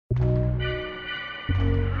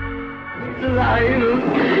alive!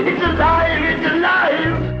 It's alive! It's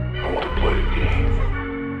alive! I want to play a game.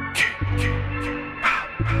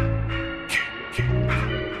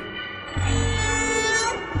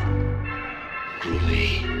 Groovy.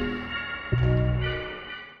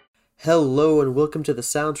 Hello and welcome to the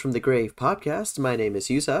Sounds from the Grave podcast. My name is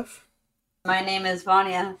Yusuf. My name is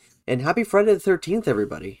Vanya. And happy Friday the 13th,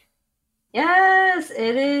 everybody. Yes,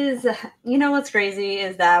 it is. You know what's crazy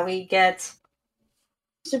is that we get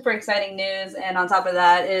super exciting news, and on top of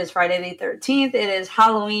that, it is Friday the 13th. It is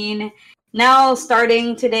Halloween now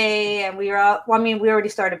starting today, and we already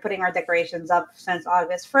started putting our decorations up since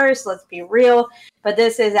August 1st, let's be real, but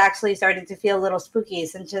this is actually starting to feel a little spooky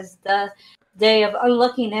since it's the day of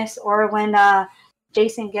unluckiness, or when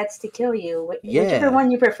Jason gets to kill you, whichever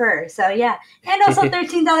one you prefer. So yeah, and also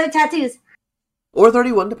 $13 tattoos. Or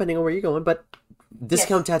 31, depending on where you're going, but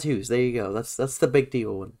discount tattoos. There you go. That's the big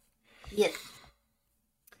deal one. Yes.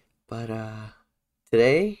 But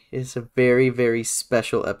today is a very, very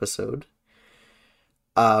special episode.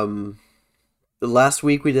 Last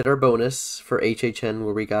week we did our bonus for HHN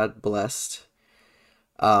where we got blessed.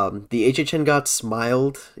 The HHN got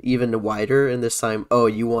smiled even wider, and this time, oh,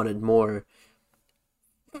 you wanted more.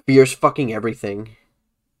 Fierce fucking everything.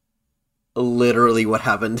 Literally what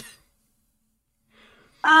happened.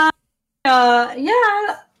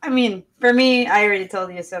 Yeah, I mean, for me, I already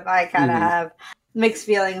told you, so I kind of have mixed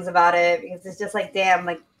feelings about it, because it's just like, damn,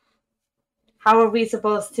 like, how are we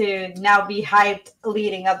supposed to now be hyped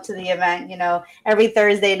leading up to the event? You know, every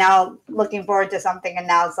Thursday now looking forward to something, and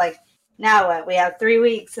now it's like, now what? We have 3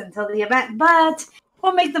 weeks until the event, but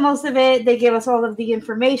we'll make the most of it. They gave us all of the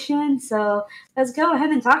information, so let's go ahead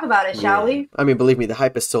and talk about it, shall we? I mean, believe me, the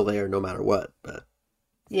hype is still there no matter what, but...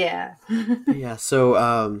 Yeah. Yeah,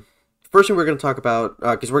 so first thing we're going to talk about,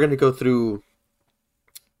 because we're going to go through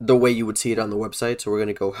the way you would see it on the website. So we're going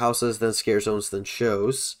to go houses, then scare zones, then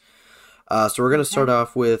shows. So we're going to start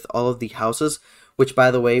off with all of the houses, which, by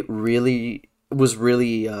the way, was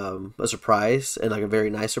really a surprise, and like a very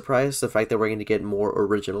nice surprise, the fact that we're going to get more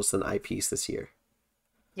originals than IPs this year.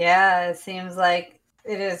 Yeah, it seems like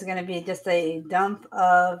it is going to be just a dump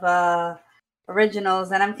of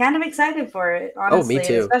originals, and I'm kind of excited for it, honestly. Oh, me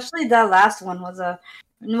too. Especially the last one was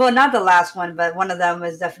well, not the last one, but one of them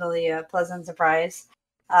was definitely a pleasant surprise,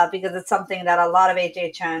 because it's something that a lot of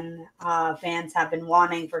HHN fans have been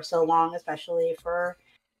wanting for so long, especially for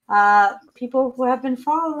people who have been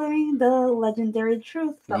following the Legendary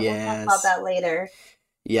Truth. But we'll talk about that later.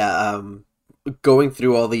 Yeah, going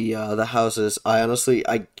through all the houses,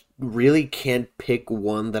 I really can't pick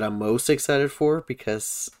one that I'm most excited for,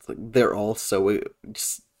 because they're all so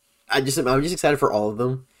I'm just excited for all of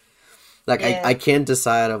them. Like, I can't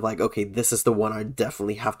decide of like, okay, this is the one I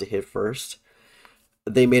definitely have to hit first.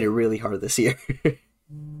 They made it really hard this year.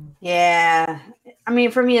 Yeah, I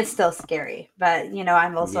mean, for me it's still scary, but you know,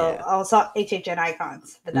 I'm also HHN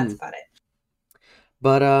icons, but that's about it.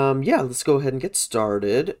 But yeah, let's go ahead and get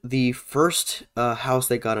started. The first house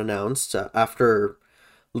that got announced after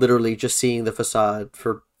literally just seeing the facade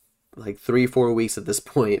for like 3-4 weeks at this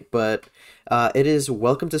point, but it is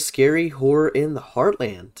Welcome to Scary Horror in the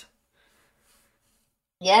Heartland.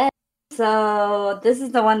 Yeah, so this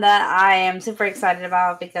is the one that I am super excited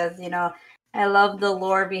about, because, you know, I love the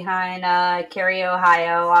lore behind Cary,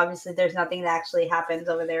 Ohio. Obviously, there's nothing that actually happens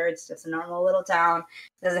over there. It's just a normal little town.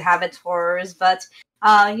 It doesn't have its horrors, but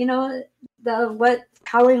you know, what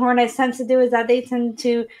Howling Horror Nights tends to do is that they tend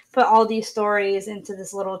to put all these stories into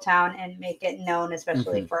this little town and make it known,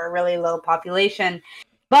 especially for a really low population.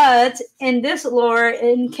 But in this lore,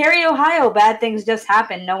 in Cary, Ohio, bad things just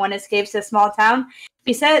happen. No one escapes this small town,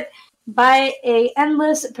 beset by a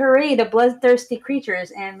endless parade of bloodthirsty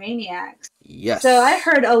creatures and maniacs. Yes. So I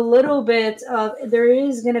heard a little bit of there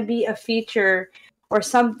is going to be a feature or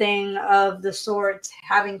something of the sort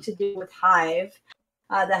having to do with Hive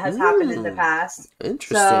that has happened in the past.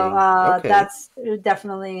 Interesting. So okay. that's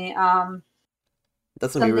definitely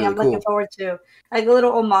that's something really I'm cool. looking forward to. Like a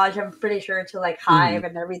little homage, I'm pretty sure, to like Hive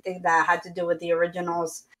and everything that had to do with the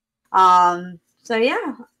originals. So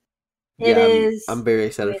yeah. It is. I'm very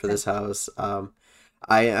excited for this house.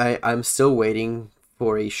 I'm still waiting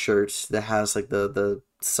for a shirt that has like the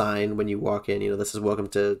sign when you walk in. You know, this is Welcome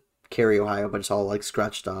to Cary, Ohio, but it's all like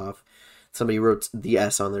scratched off. Somebody wrote the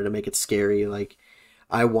S on there to make it scary. Like,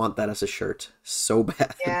 I want that as a shirt so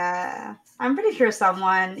bad. Yeah, I'm pretty sure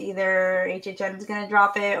someone, either HHN is gonna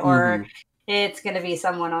drop it, or it's gonna be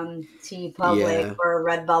someone on TeePublic or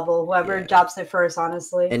Redbubble, whoever drops it first.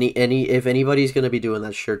 Honestly, if anybody's gonna be doing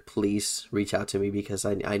that shirt, please reach out to me, because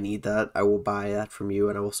I need that. I will buy that from you,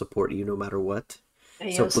 and I will support you no matter what.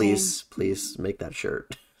 So please make that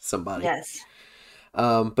shirt. somebody. Yes.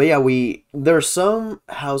 But yeah, there are some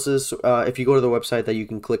houses, if you go to the website, that you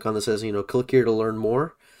can click on that says, click here to learn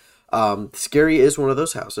more. Scary is one of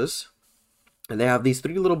those houses. And they have these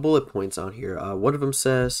 3 little bullet points on here. One of them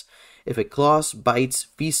says, if it claws, bites,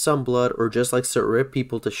 feasts on blood, or just likes to rip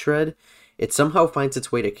people to shred, it somehow finds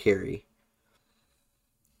its way to Carrie.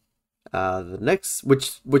 The next,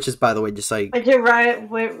 which is, by the way, just like... Which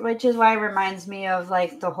is why it reminds me of,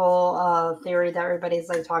 like, the whole theory that everybody's,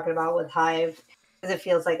 like, talking about with Hive. Because it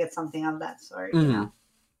feels like it's something of that sort, you know?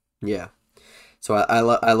 Yeah. So I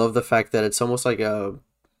love the fact that it's almost like a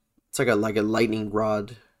lightning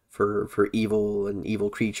rod for evil and evil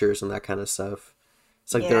creatures and that kind of stuff.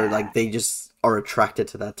 It's like they just are attracted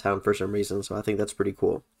to that town for some reason, so I think that's pretty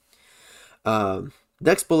cool.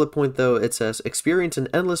 Next bullet point, though, it says, experience an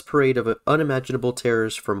endless parade of unimaginable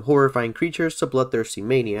terrors from horrifying creatures to bloodthirsty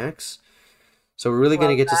maniacs. So we're really going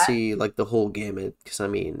to get to see, like, the whole gamut, because, I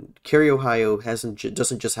mean, Cary, Ohio doesn't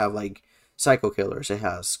just have, like, psycho killers. It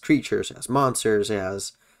has creatures, it has monsters, it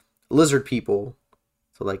has lizard people.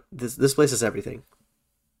 So, like, this place is everything.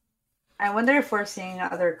 I wonder if we're seeing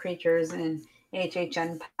other creatures in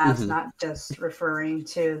HHN past, not just referring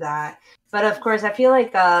to that. But of course, I feel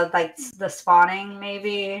like the spawning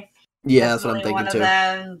maybe. Yeah, that's what I'm thinking one too. Of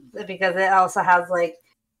them, because it also has like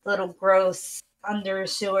little gross under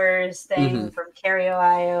sewers thing from Cary,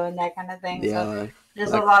 Ohio, and that kind of thing. Yeah, so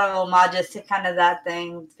there's a lot of homages to kind of that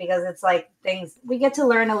thing, because it's like things we get to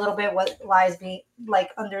learn a little bit what lies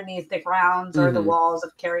like underneath the grounds or the walls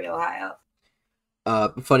of Cary, Ohio.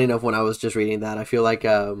 Funny enough, when I was just reading that, I feel like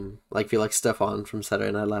Stefan from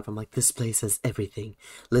Saturday Night Live. I'm like, this place has everything: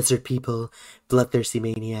 lizard people, bloodthirsty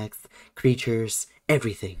maniacs, creatures,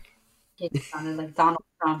 everything. It sounded like Donald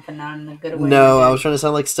Trump, and not in a good way. No, I was trying to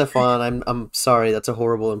sound like Stefan. I'm sorry, that's a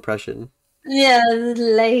horrible impression. Yeah,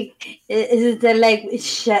 like is it like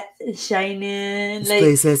shining? This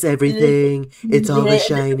place has everything. It's always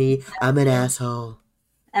shiny. I'm an asshole.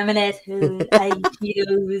 I'm an asshole. I eat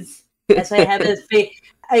Cheetos. That's why I have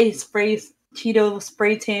I spray Cheeto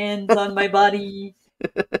spray tans on my body.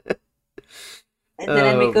 And then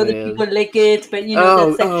I make other people lick it, but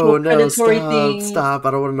that sexual predatory thing. Stop,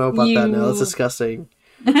 I don't want to know about that now. That's disgusting.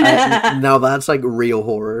 Now that's like real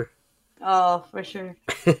horror. Oh, for sure.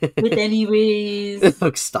 But anyways.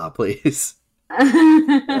 Look, stop, please.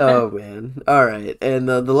 Oh, man. Alright, and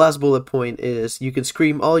the last bullet point is, you can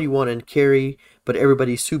scream all you want and Cary, but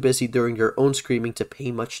everybody's too busy doing your own screaming to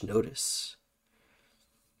pay much notice.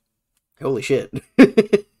 Holy shit.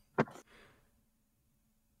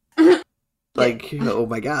 Like, oh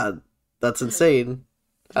my god. That's insane.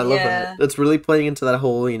 I love that. It's really playing into that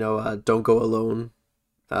whole, don't go alone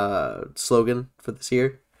slogan for this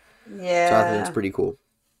year. Yeah. So I think that's pretty cool.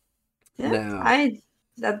 Yeah, now, I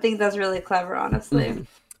think that's really clever, honestly.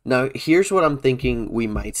 Now, here's what I'm thinking we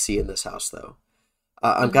might see in this house, though.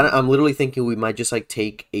 I'm literally thinking we might just like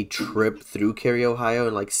take a trip through Cary, Ohio,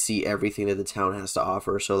 and like see everything that the town has to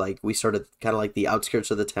offer. So like we started kind of like the outskirts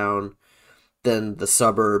of the town, then the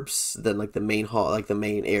suburbs, then like the main hall, like the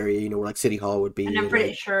main area, where like City Hall would be. And I'm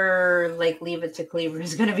pretty sure like Leave It to Cleaver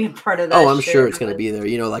is going to be a part of that. Oh, I'm sure it's going to be there.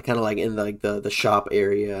 Like kind of like in like the shop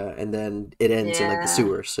area, and then it ends in like the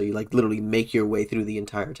sewers. So you like literally make your way through the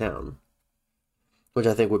entire town, which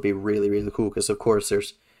I think would be really, really cool, because of course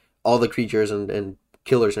there's all the creatures and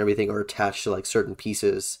killers and everything are attached to like certain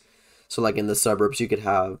pieces. So like in the suburbs you could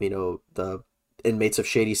have the inmates of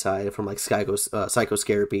Shadyside from like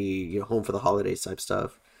Psychoscarapy, Home for the Holidays type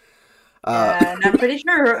stuff. And I'm pretty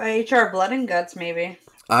sure HR Blood and Guts maybe.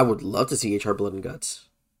 I would love to see HR Blood and Guts.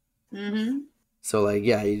 So like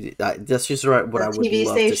that's just what I would love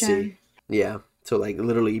to see. Yeah, so like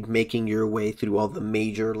literally making your way through all the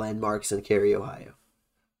major landmarks in Cary, Ohio.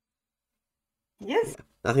 Yes.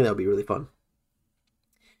 Yeah, I think that would be really fun.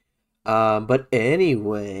 But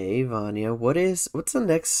anyway, Vanya, what's the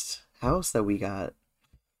next house that we got?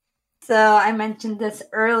 So I mentioned this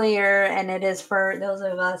earlier, and it is for those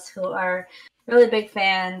of us who are really big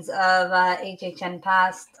fans of HHN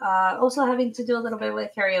Past, also having to do a little bit with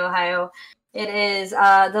Cary, Ohio. It is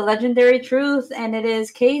The Legendary Truth, and it is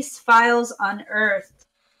Case Files Unearthed,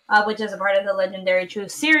 which is a part of the Legendary Truth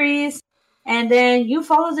series. And then you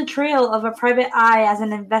follow the trail of a private eye as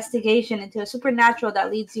an investigation into a supernatural that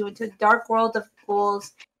leads you into a dark world of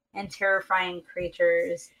ghouls and terrifying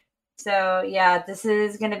creatures. So, yeah, this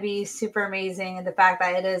is going to be super amazing. And the fact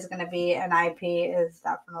that it is going to be an IP is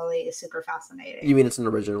definitely super fascinating. You mean it's an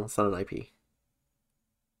original? It's not an IP.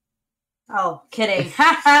 Oh, kidding.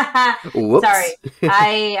 Whoops. Sorry.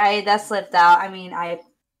 I that slipped out. I mean,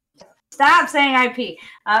 stop saying IP.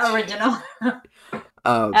 Original.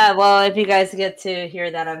 Well, if you guys get to hear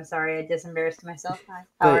that, I'm sorry. I just embarrassed myself. Hi,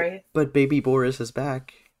 how are you? but baby Boris is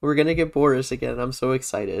back. We're gonna get Boris again. I'm so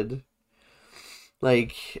excited.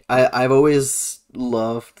 Like I've always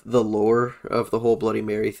loved the lore of the whole Bloody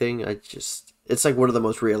Mary thing. It's like one of the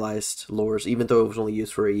most realized lores, even though it was only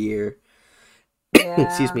used for a year.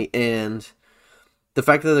 Excuse Yeah. me. And the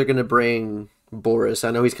fact that they're gonna bring Boris,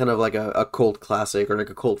 I know he's kind of like a cult classic or like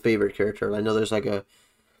a cult favorite character. I know there's like a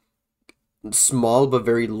small but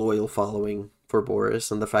very loyal following for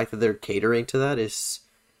Boris, and the fact that they're catering to that is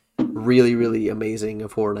really, really amazing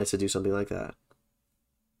of Horror Nights to do something like that.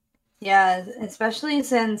 Yeah, especially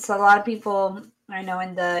since a lot of people I know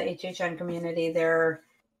in the HHN community, they're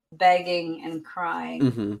begging and crying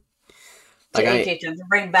Mm-hmm. to Like HHN to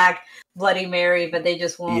bring back Bloody Mary, but they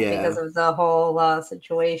just won't yeah, because of the whole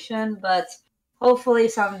situation. But hopefully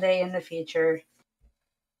someday in the future.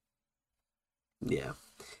 yeah.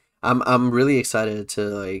 I'm really excited to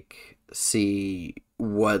like see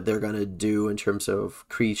what they're gonna do in terms of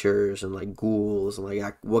creatures and like ghouls and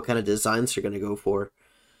like what kind of designs they're gonna go for.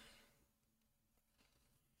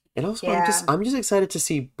 And also, Yeah, I'm just excited to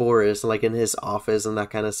see Boris like in his office and that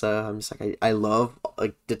kind of stuff. I'm just like I love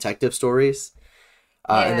like detective stories,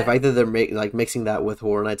 and the yeah. fact that they're mixing that with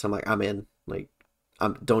Horror Nights, I'm like I'm in. Like,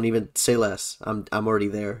 don't even say less. I'm already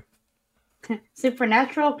there.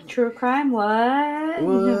 Supernatural true crime. What?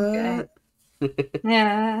 Okay. What?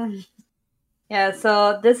 Yeah. Yeah,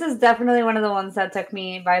 so this is definitely one of the ones that took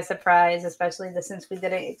me by surprise, especially since we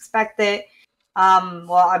didn't expect it.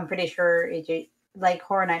 Well, I'm pretty sure AJ like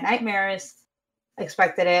Horror Night Nightmares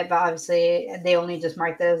expected it, but obviously they only just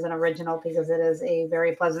marked it as an original because it is a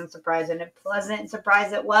very pleasant surprise, and a pleasant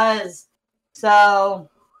surprise it was. So,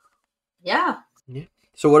 yeah. Yeah.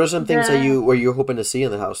 So, what are some things that The you're hoping to see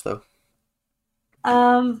in the house, though?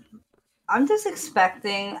 um, I'm just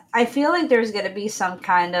expecting. I feel like there's gonna be some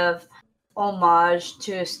kind of homage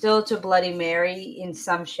to Bloody Mary in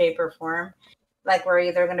some shape or form. Like we're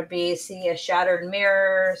either going to be see a shattered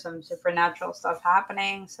mirror, some supernatural stuff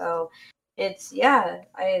happening. So it's yeah,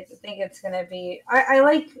 I think it's going to be. I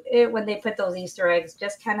like it when they put those Easter eggs,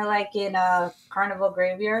 just kind of like in a Carnival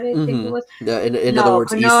Graveyard. I think it Mm-hmm. was. Yeah. In other No,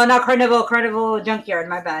 words, no, East. not Carnival. Carnival Junkyard.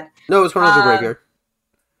 My bad. No, it's Carnival Um, Graveyard.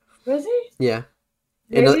 was it Yeah.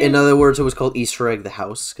 In Graveyard? other words, it was called Easter Egg the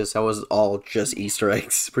House because that was all just Easter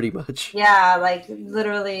eggs, pretty much. Yeah, like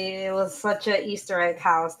literally, it was such a Easter egg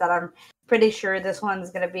house that I'm pretty sure this one's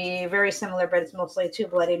going to be very similar, but it's mostly to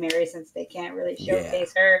Bloody Mary since they can't really Yeah.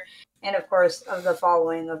 showcase her, and of course of the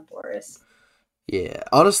following of Boris. Yeah.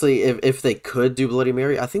 Honestly, if they could do Bloody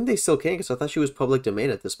Mary, I think they still can because I thought she was public domain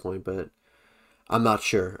at this point, but I'm not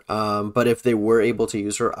sure. But if they were able to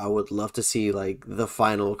use her, I would love to see like the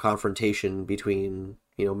final confrontation between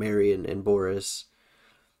Mary and Boris,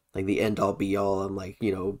 like the end all be all. I'm like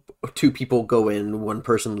two people go in, one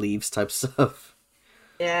person leaves type stuff,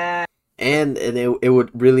 Yeah, and it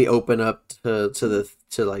would really open up to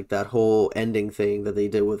like that whole ending thing that they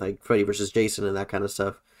did with like Freddy versus Jason and that kind of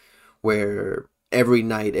stuff, where every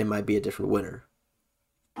night it might be a different winner.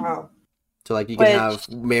 oh, So like you can which have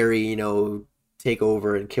Mary, take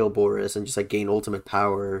over and kill Boris and just like gain ultimate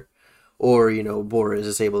power, or Boris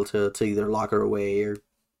is able to either lock her away or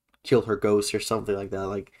kill her ghost or something like that.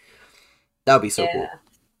 Like that would be so cool. yeah,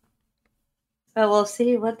 but we'll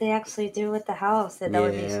see what they actually do with the house, and that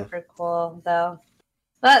would be Yeah, super cool though.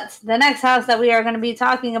 But the next house that we are going to be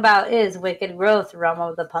talking about is Wicked Growth, Realm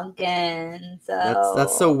of the Pumpkin. that's so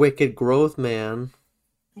So wicked growth, man.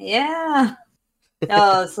 yeah.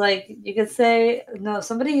 No, it's like you could say no.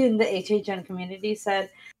 Somebody in the HHN community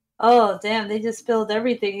said, "Oh, damn, they just spilled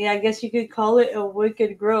everything." Yeah, I guess you could call it a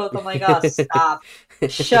wicked growth. I'm like, oh, stop,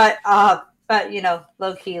 shut up. But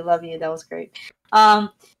low key, love you. That was great.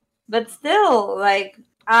 Um, but still, like,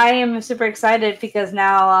 I am super excited because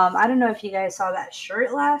now, I don't know if you guys saw that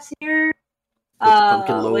shirt last year, With the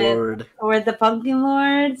Pumpkin with Lord. the Pumpkin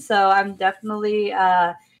Lord. So I'm definitely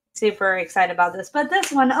super excited about this. But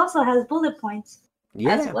this one also has bullet points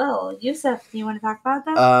as Yeah. well. Yusuf, do you want to talk about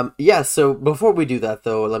that? Yeah, so before we do that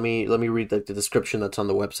though, let me read like the description that's on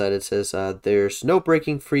the website. It says, there's no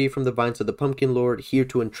breaking free from the vines of the Pumpkin Lord, here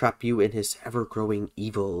to entrap you in his ever-growing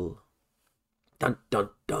evil. Dun dun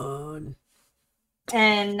dun.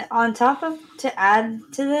 And on top of to add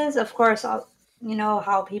to this, of course, you know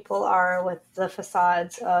how people are with the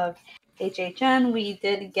facades of HHN. We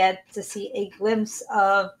did get to see a glimpse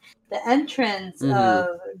of the entrance Mm-hmm.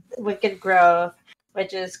 of Wicked Grove,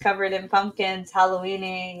 which is covered in pumpkins,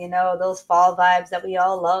 Halloweening, those fall vibes that we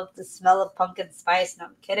all love, the smell of pumpkin spice. No,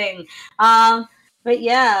 I'm kidding. But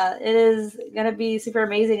yeah, it is gonna be super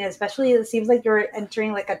amazing. Especially, it seems like you're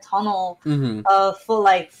entering like a tunnel Mm-hmm.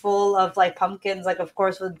 full of like pumpkins, like of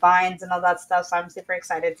course with vines and all that stuff. So I'm super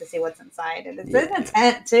excited to see what's inside, and it's in a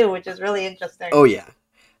tent too, which is really interesting. Oh yeah.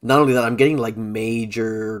 Not only that, I'm getting like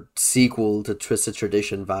major sequel to Twisted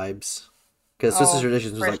Tradition vibes. Because Twisted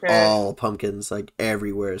Traditions was for like sure. all pumpkins, like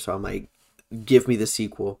everywhere. So I'm like, give me the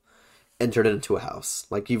sequel and turn it into a house.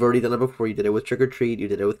 Like you've already done it before. You did it with Trick or Treat. You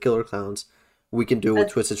did it with Killer Clowns. We can do it with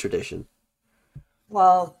But- Twisted Tradition.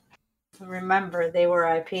 Well, remember they were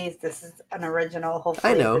IPs. This is an original.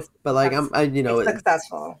 Hopefully, I know, this but like becomes it's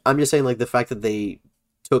successful. I'm just saying like the fact that they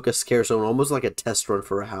took a Scare Zone almost like a test run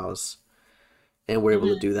for a house, and were able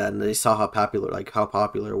to do that, and they saw how popular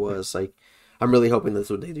it was. Like, I'm really hoping that's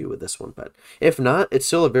what they do with this one. But if not, it's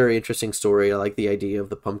still a very interesting story. I like the idea of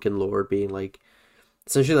the Pumpkin Lord being like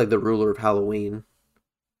essentially like the ruler of Halloween.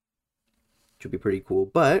 Which would be pretty cool.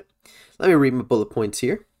 But let me read my bullet points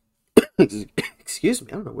here. Excuse me,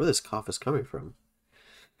 I don't know where this cough is coming from.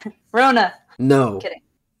 Rona. No. Kidding.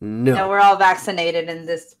 No. No, we're all vaccinated in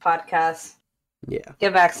this podcast. Yeah.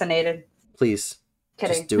 Get vaccinated. Please.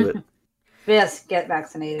 Kidding. Just do it. Yes, get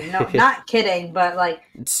vaccinated. No, not kidding, but like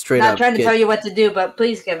Straight not up. trying to tell you what to do, but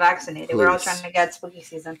please get vaccinated. We're all Please. trying to get spooky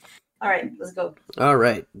season. All right, let's go. All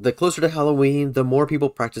right. The closer to Halloween, the more people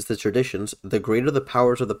practice the traditions, the greater the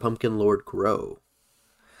powers of the Pumpkin Lord grow.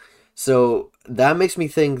 So that makes me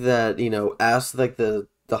think that, you know, as like the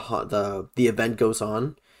event goes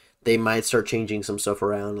on, they might start changing some stuff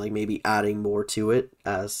around, like maybe adding more to it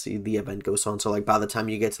as the event goes on. So like by the time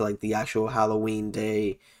you get to like the actual Halloween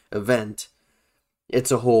day event, it's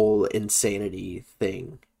a whole insanity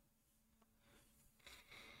thing.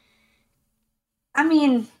 I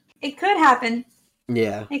mean, it could happen.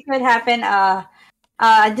 Yeah. It could happen.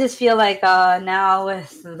 I just feel like now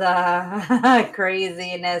with the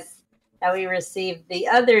craziness that we received the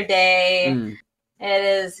other day, Mm. it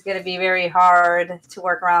is going to be very hard to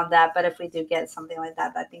work around that. But if we do get something like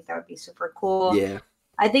that, I think that would be super cool. Yeah.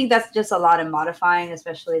 I think that's just a lot of modifying,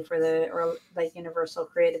 especially for the Universal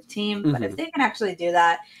Creative Team. But if they can actually do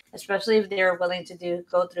that, especially if they're willing to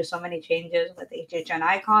go through so many changes with HHN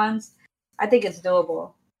icons, I think it's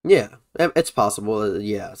doable. Yeah, it's possible.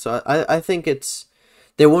 Yeah, so I think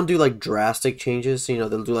they won't do like drastic changes. You know,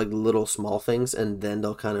 they'll do like little small things, and then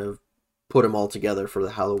they'll kind of put them all together for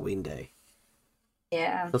the Halloween day.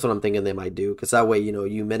 Yeah. That's what I'm thinking they might do, because that way, you know,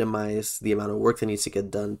 you minimize the amount of work that needs to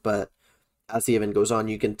get done, but as the event goes on,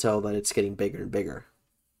 you can tell that it's getting bigger and bigger.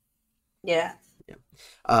 Yeah.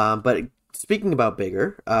 But speaking about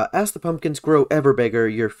bigger, as the pumpkins grow ever bigger,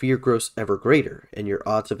 your fear grows ever greater, and your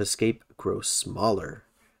odds of escape grow smaller.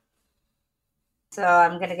 So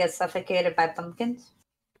I'm going to get suffocated by pumpkins.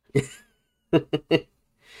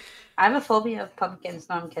 I have a phobia of pumpkins.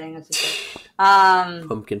 No, I'm kidding. It's a joke.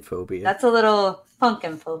 Pumpkin phobia. That's a little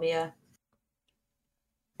pumpkin phobia.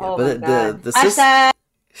 Yeah, Oh but my god. the Hashtag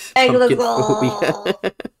pumpkin let's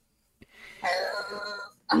phobia.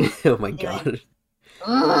 Oh my god.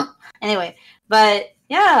 Anyway, but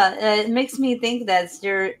yeah, it makes me think that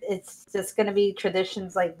it's just gonna be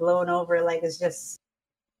traditions like blown over. Like it's just,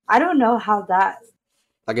 I don't know how that.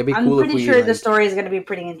 Like it'd be I'm cool if pretty we sure like, the story is gonna be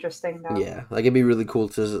pretty interesting though. yeah, like it'd be really cool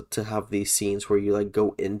to have these scenes where you like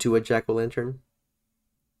go into a jack-o'-lantern.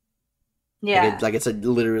 Yeah. Like it's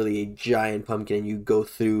literally a giant pumpkin, and you go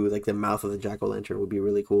through like the mouth of the jack-o'-lantern would be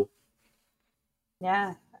really cool.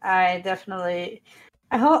 Yeah, I definitely.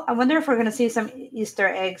 I wonder if we're gonna see some Easter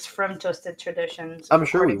eggs from Twisted Traditions. I'm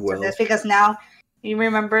sure we according to will. this, because now you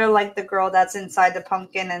remember like the girl that's inside the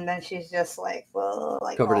pumpkin, and then she's just like, well,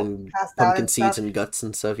 like Covered all in passed out pumpkin and seeds stuff. and guts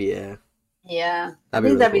and stuff. Yeah. Yeah, That'd be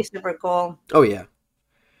really that'd be cool. super cool. Oh yeah.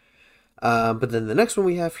 But then the next one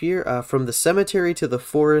we have here, from the cemetery to the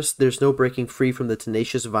forest, there's no breaking free from the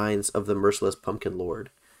tenacious vines of the merciless Pumpkin Lord.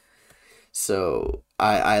 So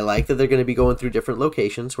I like that they're going to be going through different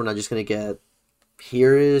locations. We're not just going to get,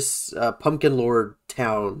 here is Pumpkin Lord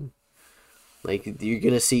Town. Like, you're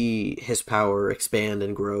going to see his power expand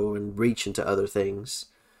and grow and reach into other things.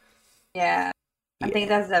 Yeah, I think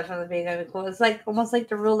that's definitely gonna be cool. It's like almost like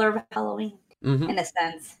the ruler of Halloween Mm-hmm. in a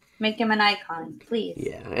sense. Make him an icon, please.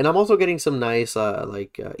 Yeah, and I'm also getting some nice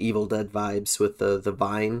Evil Dead vibes with the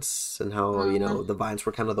vines and how you know the vines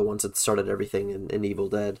were kind of the ones that started everything in Evil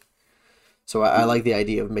Dead. So I like the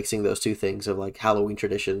idea of mixing those two things of like Halloween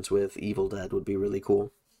traditions with Evil Dead would be really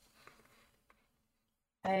cool.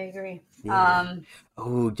 I agree. Yeah.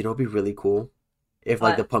 Oh, you know, it'd be really cool if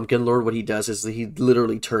like What? the Pumpkin Lord, what he does is he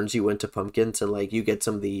literally turns you into pumpkins, and like you get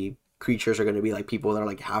some of the creatures are going to be like people that are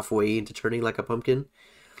like halfway into turning like a pumpkin.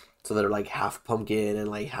 So they're like half pumpkin and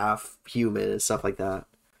like half human and stuff like that.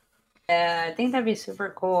 Yeah, I think that'd be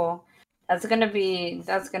super cool. That's gonna be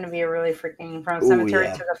a really freaking from Ooh, cemetery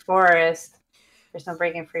yeah. to the forest. There's no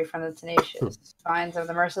breaking free from the tenacious vines of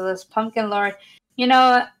the merciless pumpkin lord. You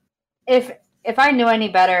know, if I knew any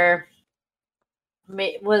better,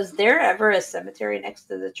 was there ever a cemetery next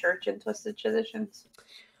to the church in Twisted Traditions?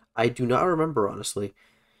 I do not remember, honestly.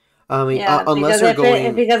 I mean, Yeah, unless because they're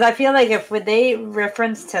going, because I feel like if they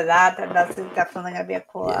reference to that, then that's definitely gonna be a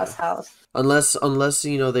cool yeah. ass house. Unless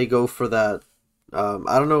they go for that.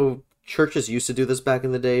 I don't know. Churches used to do this back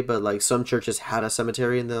in the day, but like some churches had a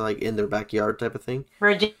cemetery in their backyard type of thing.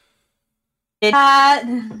 Virginia,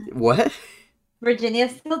 What? Virginia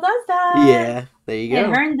still does that. Yeah, there you In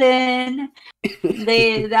go. Herndon,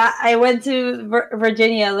 I went to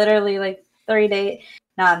Virginia literally like 3 days,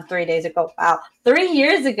 not 3 days ago. Wow, 3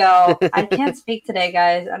 years ago. I can't speak today,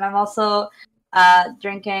 guys, and I'm also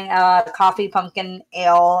drinking coffee pumpkin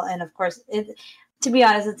ale, and of course, to be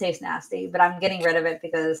honest, it tastes nasty, but I'm getting rid of it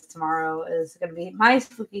because tomorrow is going to be my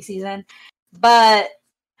spooky season. But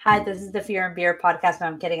hi, this is the Fear and Beer podcast. No,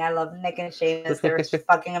 I'm kidding. I love Nick and Seamus. They're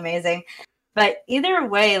fucking amazing. But either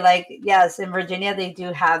way, like, yes, in Virginia, they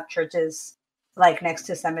do have churches like next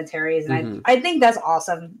to cemeteries. And I think that's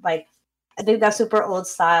awesome. Like, I think that's super old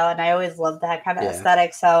style. And I always love that kind of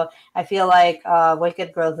aesthetic. So I feel like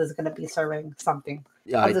Wicked Growth is going to be serving something.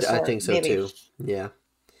 Yeah, I think so maybe. too. Yeah.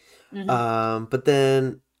 But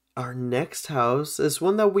then our next house is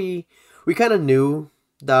one that we kind of knew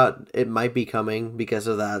that it might be coming because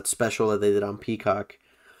of that special that they did on Peacock.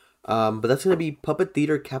 But that's gonna be Puppet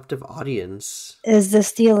Theater Captive Audience. Is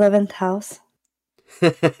this the 11th house?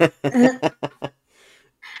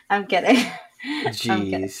 I'm kidding.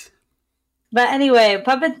 Jeez. But anyway,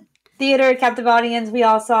 Puppet Theater Captive Audience. We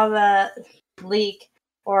all saw the leak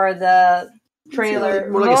or the trailer,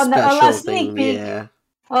 more like a special thing. peek. Yeah.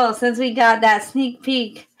 Well, since we got that sneak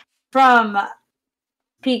peek from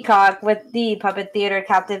Peacock with the Puppet Theater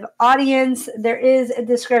Captive Audience, there is a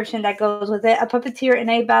description that goes with it. A puppeteer in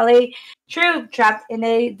a ballet troupe trapped in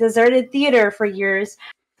a deserted theater for years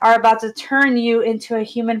are about to turn you into a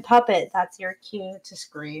human puppet. That's your cue to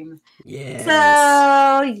scream. Yeah.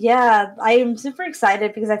 So, yeah, I am super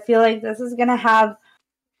excited because I feel like this is going to have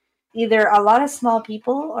either a lot of small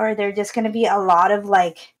people or they're just going to be a lot of,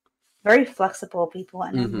 like, very flexible people,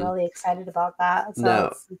 and I'm really excited about that. So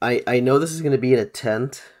now, I know this is going to be in a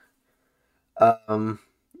tent.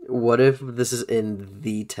 What if this is in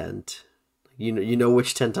the tent? You know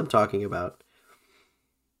which tent I'm talking about.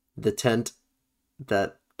 The tent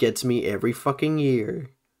that gets me every fucking year.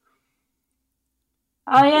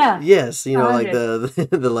 Oh yeah. Yes, 100. like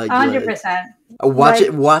the like 100%.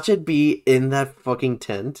 Watch it be in that fucking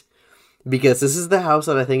tent. Because this is the house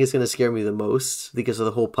that I think is going to scare me the most because of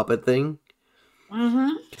the whole puppet thing.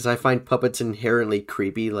 Because I find puppets inherently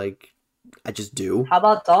creepy, like, I just do. How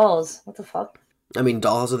about dolls? What the fuck? I mean,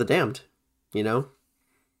 dolls are the damned, you know?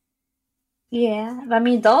 Yeah, I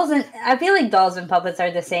mean, I feel like dolls and puppets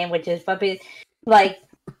are the same, which is puppet, like,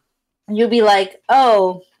 you'll be like,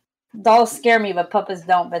 oh, dolls scare me, but puppets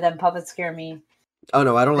don't, but then puppets scare me. Oh,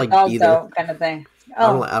 no, I don't like dolls either. Don't, kind of thing.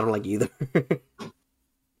 Oh. I don't like either.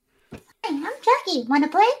 Hey, I'm Chucky. Wanna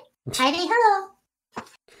play? Heidi, hello.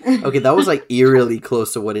 Okay, that was like eerily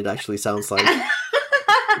close to what it actually sounds like.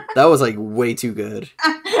 That was like way too good.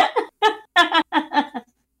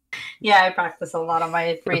 Yeah, I practice a lot on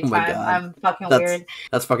my free time. God. I'm fucking weird.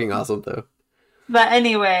 That's fucking awesome, though. But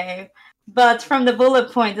anyway, but from the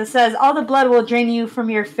bullet point, it says, all the blood will drain you from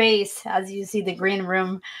your face as you see the green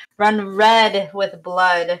room run red with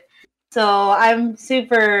blood. So I'm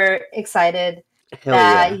super excited Hell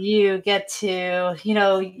that yeah. you get to,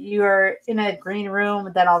 you're in a green room,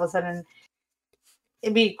 and then all of a sudden,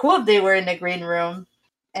 it'd be cool if they were in a green room,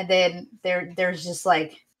 and then there's just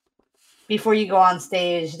like, before you go on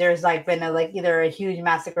stage, there's like been either a huge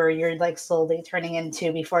massacre or you're like slowly turning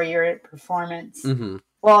into before your performance.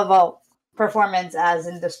 Well, performance as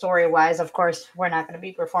in the story wise, of course, we're not going to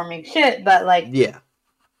be performing shit, but like, yeah,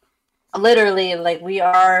 literally, like we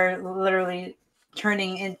are literally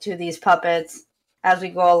turning into these puppets as we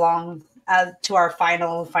go along to our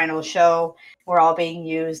final show. We're all being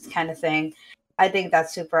used, kind of thing. I think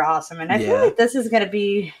that's super awesome, and I feel like this is going to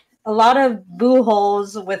be a lot of boo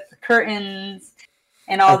holes with curtains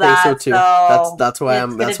and all that. I think so too. That's why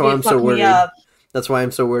I'm so worried. That's why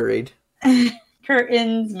I'm so worried.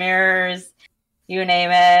 Curtains, mirrors, you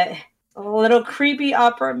name it. A little creepy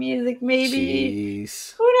opera music, maybe.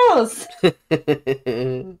 Jeez. Who knows?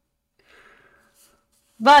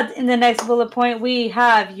 But in the next bullet point, we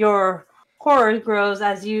have your horror grows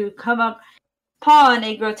as you come upon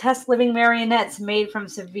a grotesque living marionettes made from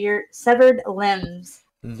severed limbs.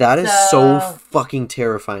 That is so So- fucking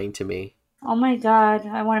terrifying to me. Oh my god,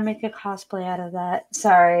 I want to make a cosplay out of that.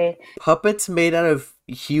 Sorry. Puppets made out of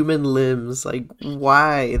human limbs. Like,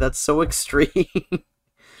 why? That's so extreme.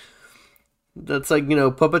 That's like,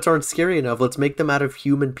 puppets aren't scary enough. Let's make them out of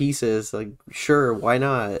human pieces. Like, sure, why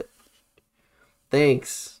not?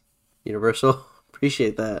 Thanks, Universal.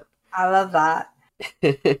 Appreciate that. I love that.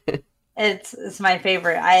 It's my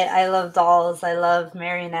favorite. I love dolls. I love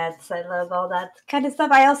marionettes. I love all that kind of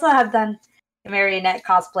stuff. I also have done marionette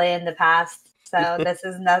cosplay in the past. So this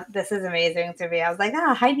is amazing to me. I was like,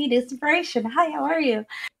 I need inspiration. Hi, how are you?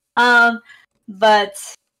 But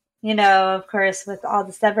of course, with all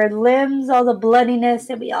the severed limbs, all the bloodiness,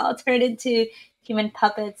 and we all turn into human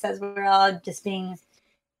puppets as we're all just being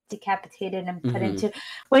decapitated and put into.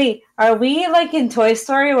 Wait, are we like in Toy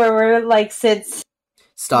Story where we're like Sid's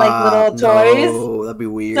Stop. like little toys? No, that'd be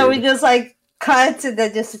weird. So we just like cut and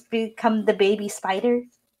then just become the baby spider?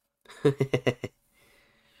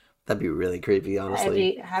 That'd be really creepy,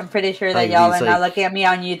 honestly. I'm pretty sure that Like, y'all these, are not like- looking at me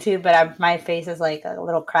on YouTube, but my face is like a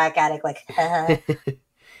little crack addict. Like,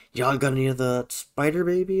 Y'all got any of the spider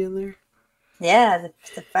baby in there? yeah,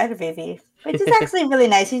 the spider baby, which is actually really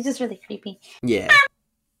nice. He's just really creepy. Yeah.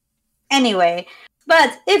 Anyway,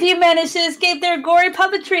 but if you manage to escape their gory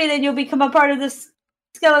puppetry, then you'll become a part of this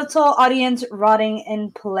skeletal audience rotting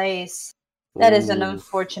in place. That is an Ooh.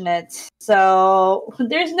 unfortunate. So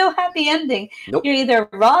there's no happy ending. Nope. You either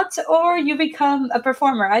rot or you become a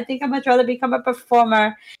performer. I think I'd much rather become a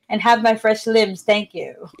performer and have my fresh limbs. Thank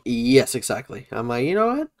you. Yes, exactly. I'm like, you know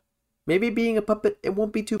what? Maybe being a puppet, it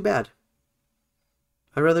won't be too bad.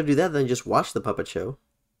 I'd rather do that than just watch the puppet show.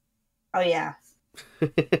 Oh yeah,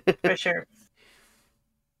 for sure.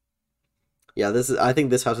 Yeah, I think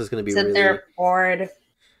this house is going to be Sit really... there bored,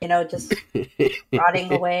 just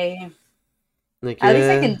rotting away. Like, At least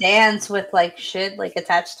I yeah, can dance with like shit like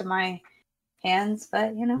attached to my hands,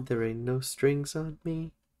 but there ain't no strings on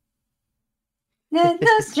me. no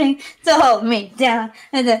string to hold me down.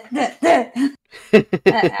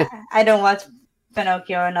 I don't watch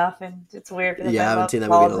Pinocchio enough, and it's weird because Yeah, I haven't love seen that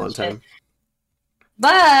movie in a balls long and shit. time.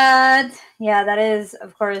 But yeah, that is,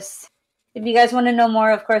 of course. If you guys want to know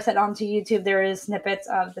more, of course, head on to YouTube. There is snippets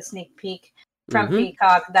of the sneak peek from Mhm.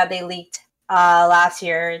 Peacock that they leaked last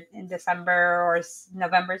year in December or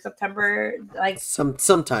November, September, like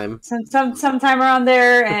Sometime. sometime around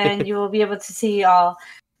there, and you will be able to see all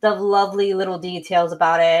the lovely little details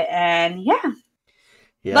about it. And yeah,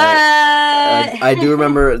 Yeah. but I do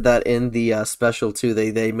remember that in the special too,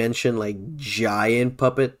 they mentioned like giant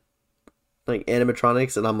puppet like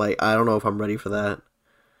animatronics, and I'm like, I don't know if I'm ready for that.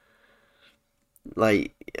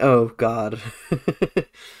 Like, oh god.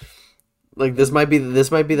 Like this might be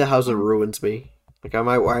the house that ruins me. Like I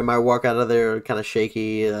might walk out of there kind of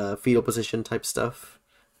shaky, fetal position type stuff.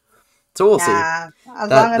 So we'll see. nah, as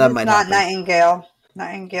That- long as that it's might not happen. Nightingale.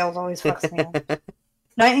 Nightingales always fucks me up.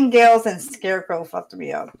 Nightingales and Scarecrow fucked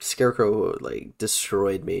me up. Scarecrow like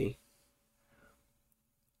destroyed me.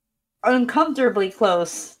 Uncomfortably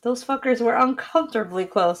close. Those fuckers were uncomfortably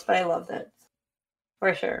close, but I loved it.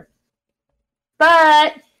 For sure.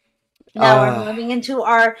 But now we're moving into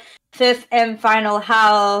our fifth and final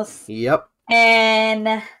house. Yep.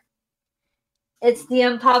 And it's the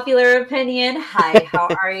unpopular opinion. Hi, how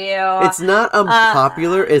are you? It's not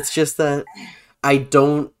unpopular. It's just that I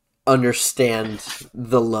don't understand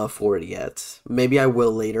the love for it yet. Maybe I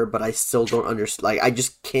will later, but I still don't understand. Like, I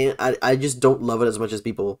just can't. I just don't love it as much as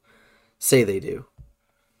people say they do.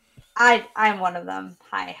 I'm one of them.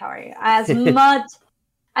 Hi, how are you? As much,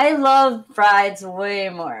 I love Brides way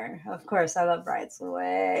more. Of course, I love Brides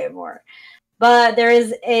way more. But there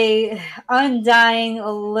is a undying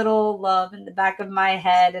little love in the back of my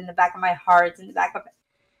head, in the back of my heart, in the back of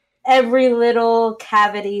every little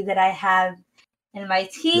cavity that I have in my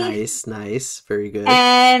teeth. Nice, very good.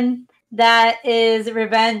 And that is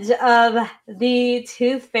Revenge of the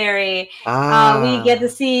Tooth Fairy. We get to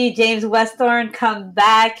see James Westthorne come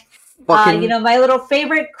back. fucking My little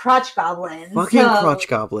favorite crotch goblin. fucking crotch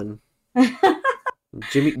goblin.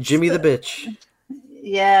 Jimmy the bitch.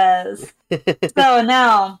 Yes. So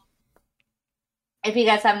now, if you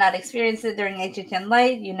guys have not experienced it during HHN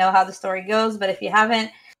Light, you know how the story goes. But if you haven't,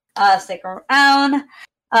 stick around.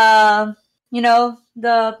 The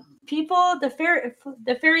people,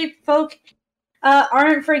 the fairy folk,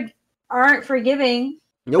 aren't forgiving.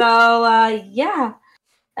 Nope. So yeah.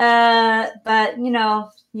 But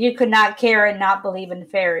you could not care and not believe in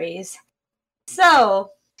fairies.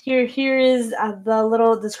 So here is the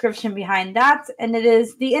little description behind that, and it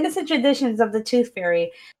is: the innocent traditions of the Tooth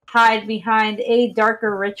Fairy hide behind a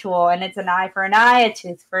darker ritual, and it's an eye for an eye, a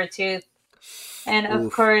tooth for a tooth. And of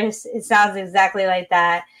Oof. course, it sounds exactly like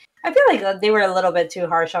that. I feel like they were a little bit too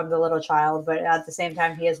harsh on the little child, but at the same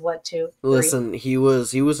time, he is what, 2, 3? Listen, he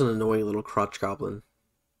was an annoying little crotch goblin.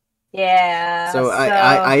 Yeah. So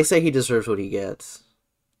I say he deserves what he gets.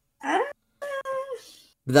 Uh,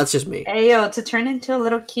 But that's just me. Hey, yo, to turn into a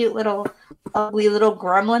little cute, little ugly little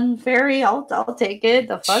gremlin fairy, I'll take it.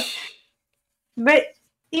 The fuck. But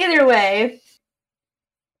either way,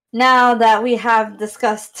 now that we have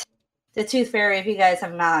discussed the Tooth Fairy, if you guys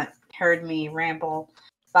have not heard me ramble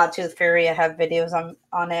about Tooth Fairy, I have videos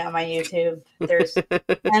on it on my YouTube. There's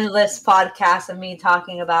endless podcasts of me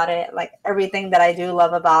talking about it, like everything that I do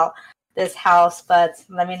love about this house. But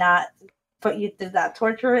let me not put you through that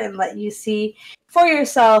torture and let you see for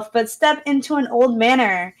yourself. But step into an old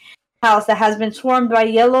manor house that has been swarmed by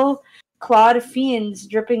yellow clawed fiends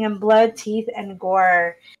dripping in blood, teeth, and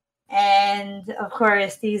gore. And of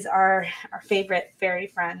course, these are our favorite fairy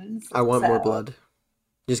friends. I want more blood.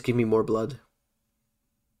 Just give me more blood.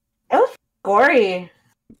 It was gory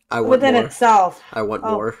I want within more. itself. I want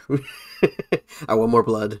Oh. more. I want more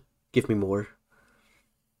blood. Give me more.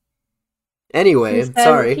 Anyway,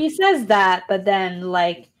 sorry. He says that, but then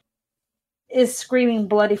like is screaming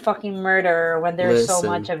bloody fucking murder when there's so Listen.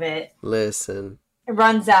 much of it. Listen. It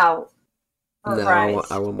runs out. No, Right.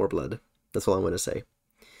 I want more blood. That's all I'm going to say.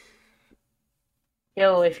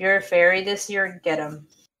 Yo, if you're a fairy this year, get him.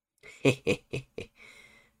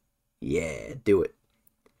 Yeah, do it.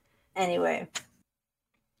 Anyway.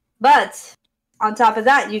 But on top of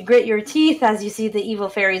that, you grit your teeth as you see the evil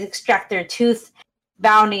fairies extract their tooth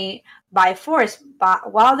bounty by force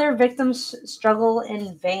while their victims struggle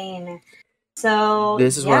in vain. So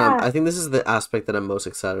This is yeah. I think this is the aspect that I'm most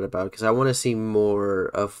excited about because I want to see more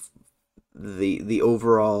of the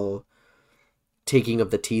overall taking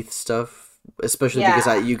of the teeth stuff, especially because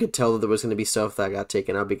Yeah. you could tell that there was going to be stuff that got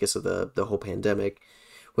taken out because of the whole pandemic,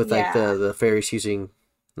 with like Yeah. the fairies using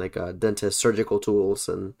like dentist surgical tools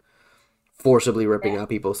and forcibly ripping Yeah. out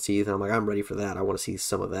people's teeth. And I'm like, I'm ready for that. I want to see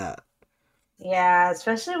some of that. Yeah,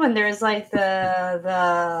 especially when there's like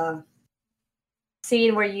the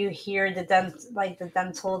scene where you hear the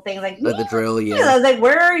dental thing, like Like the drill, I yeah, was like,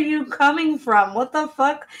 where are you coming from? What the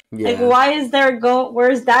fuck? Like, yeah, why is there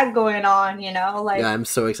where's that going on? You know, like, yeah. I'm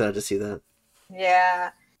so excited to see that.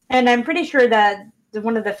 yeah. And I'm pretty sure that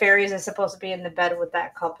one of the fairies is supposed to be in the bed with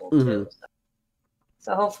that couple too. Mhm.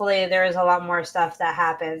 So hopefully there is a lot more stuff that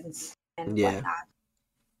happens and Yeah. whatnot.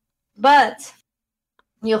 But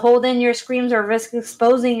you hold in your screams or risk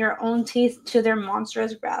exposing your own teeth to their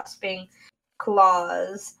monstrous grasping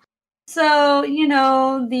claws. So, you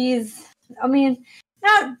know, these, I mean,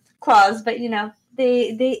 not claws, but, you know,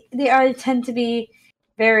 they tend to be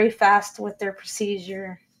very fast with their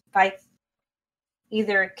procedure by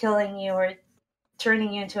either killing you or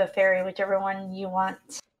turning you into a fairy, whichever one you want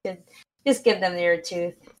to just give them your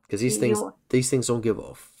tooth. Because You- these things don't give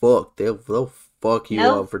a fuck. They'll fuck you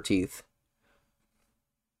No. up for teeth.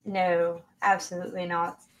 No, absolutely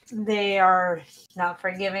not. They are not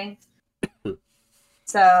forgiving.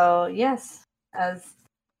 So, yes, as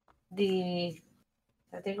I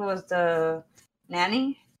think it was the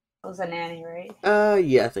nanny. It was a nanny, right?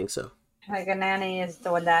 Yeah, I think so. Like a nanny is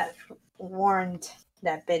the one that warned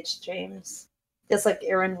that bitch James. Just like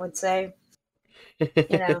Aaron would say,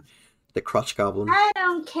 you know. The crotch goblin. I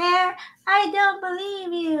don't care. I don't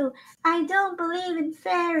believe you. I don't believe in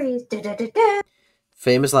fairies. Da-da-da-da.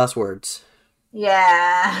 Famous last words.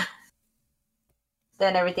 Yeah.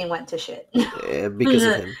 Then everything went to shit. Because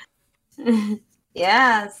of him.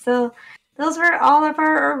 Yeah, so those were all of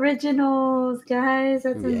our originals, guys.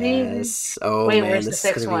 That's amazing. Yes. Oh Wait, man, where's the this is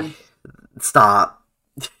sixth gonna one? be... Stop.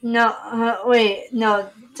 No, wait, no.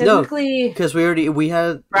 Technically, Because we already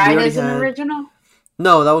had. Bride we is an already had... original.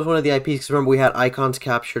 No, that was one of the IPs. Because remember, we had icons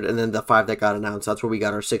captured, and then the 5 that got announced. That's where we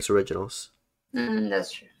got our 6 originals.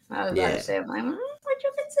 That's true. I was about Yeah. to say, I'm like, would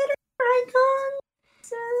you consider icons?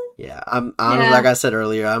 Yeah, I'm like I said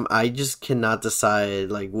earlier, I just cannot decide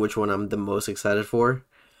like which one I'm the most excited for,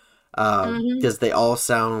 Mhm. because they all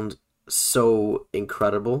sound so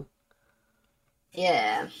incredible,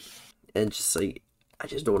 Yeah. and just like I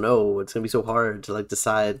just don't know. It's gonna be so hard to like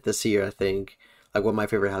decide this year. I think like what my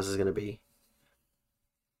favorite house is gonna be.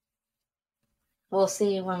 We'll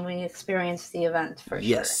see when we experience the event for sure.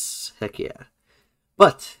 Yes, heck yeah.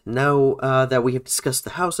 But now that we have discussed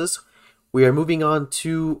the houses, we are moving on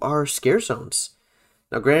to our scare zones.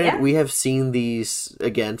 Now, granted, Yeah. we have seen these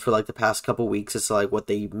again for like the past couple weeks. It's like what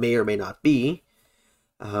they may or may not be.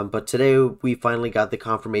 But today we finally got the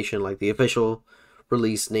confirmation, like the official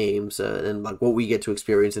release names and like what we get to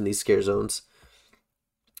experience in these scare zones.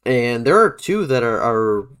 And there are 2 that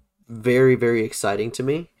are very, very exciting to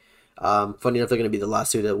me. Funny enough, they're going to be the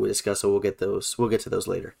last two that we discuss, so we'll get to those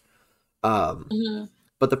later. Mhm.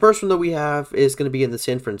 But the first one that we have is going to be in the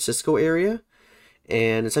San Francisco area,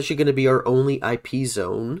 and it's actually going to be our only IP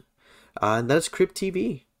zone, and that's Crypt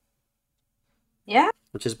TV, Yeah.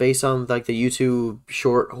 which is based on like the YouTube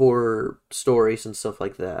short horror stories and stuff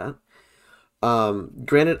like that.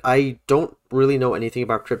 Granted, I don't really know anything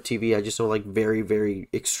about Crypt TV. I just know like very, very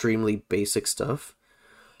extremely basic stuff.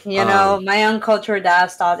 You know, my uncultured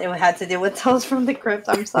ass thought it had to do with Tales from the Crypt.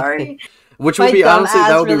 I'm sorry. Which My would be dumb honestly ass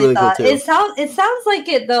that would be really cool thought too. it sounds like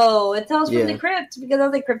it though. It Tales from Yeah. the Crypt because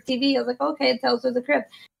of the Crypt TV. I was like, okay, it Tales from the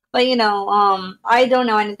Crypt. But you know, I don't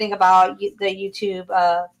know anything about the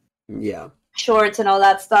YouTube Yeah. shorts and all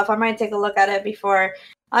that stuff. I might take a look at it before.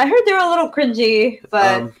 I heard they were a little cringy,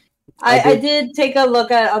 but I did take a look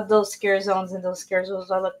at those scare zones, and those scare zones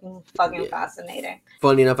are looking fucking fascinating.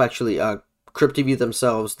 Funny enough, actually, Crypt TV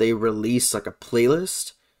themselves, they release like a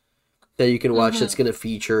playlist that you can watch that's going to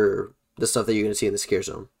feature the stuff that you're going to see in the scare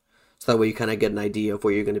zone. So that way you kind of get an idea of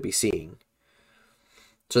what you're going to be seeing.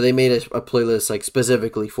 So they made a playlist like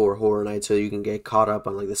specifically for Horror Nights so you can get caught up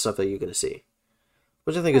on like the stuff that you're going to see.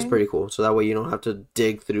 Which I think is pretty cool. So that way you don't have to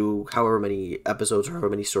dig through however many episodes or however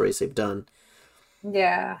many stories they've done.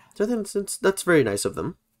 Yeah. So I think that's very nice of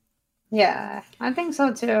them. Yeah, I think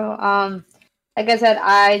so too. Like I said,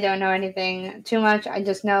 I don't know anything too much. I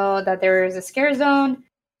just know that there is a scare zone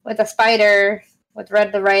with a spider with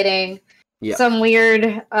red writing, Yeah. some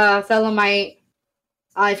weird Thelemite.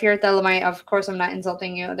 If you're a Thelemite, of course I'm not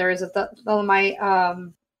insulting you. There is a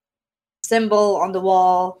Thelemite symbol on the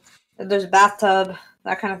wall. There's a bathtub,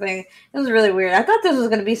 that kind of thing. It was really weird. I thought this was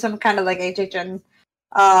gonna be some kind of like HHN,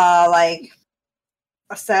 like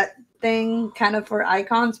a set thing, kind of for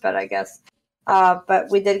icons, but I guess. But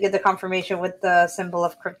we did get the confirmation with the symbol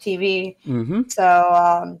of Crypt TV. Mm-hmm.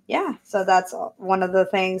 So, yeah. So that's one of the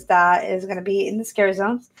things that is going to be in the scare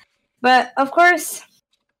zones. But, of course,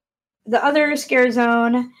 the other scare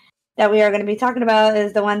zone that we are going to be talking about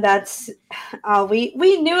is the one that's...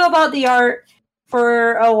 we knew about the art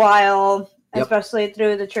for a while, Yep. especially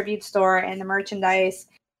through the tribute store and the merchandise.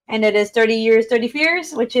 And it is 30 Years, 30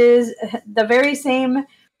 Fears, which is the very same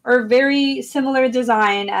or very similar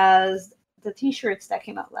design as the t-shirts that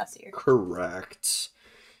came out last year. Correct.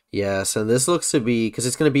 Yes, and this looks to be, because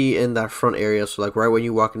it's going to be in that front area, so like right when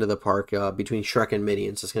you walk into the park between Shrek and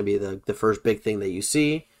Minions, it's going to be the first big thing that you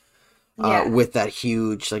see with that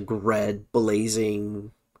huge like red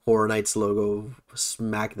blazing Horror Nights logo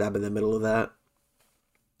smack dab in the middle of that.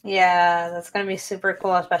 Yeah, that's going to be super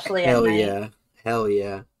cool, especially Hell at night. yeah. Hell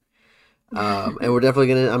yeah. And we're definitely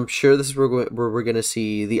going to, I'm sure this is where we're going to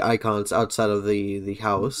see the icons outside of the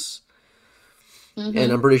house. Mhm.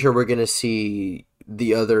 And I'm pretty sure we're going to see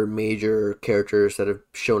the other major characters that have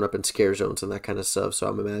shown up in scare zones and that kind of stuff. So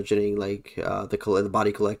I'm imagining like the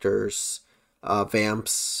body collectors,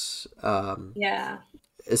 vamps, Yeah.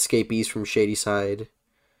 escapees from Shady Side.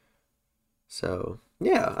 So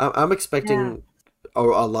yeah, I'm expecting a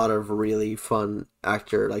lot of really fun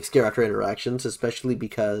scare actor interactions, especially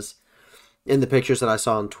because in the pictures that I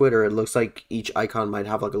saw on Twitter, it looks like each icon might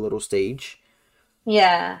have like a little stage.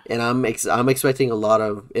 Yeah. And I'm expecting a lot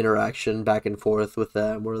of interaction back and forth with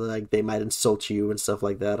them, where like they might insult you and stuff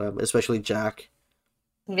like that. Especially Jack.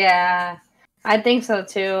 Yeah. I think so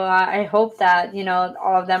too. I hope that,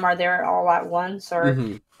 all of them are there all at once or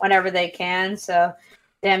Mhm. whenever they can. So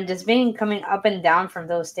them just coming up and down from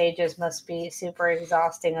those stages must be super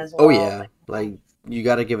exhausting as well. Oh yeah, like you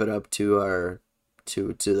got to give it up to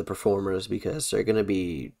the performers because they're gonna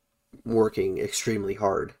be working extremely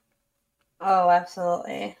hard. Oh,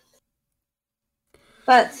 absolutely.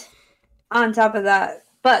 But on top of that,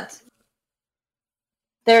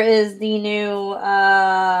 there is the new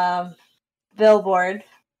billboard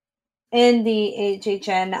in the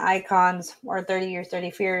HHN icons or 30 Years,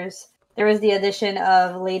 30 Fears. There is the addition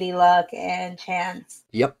of Lady Luck and Chance.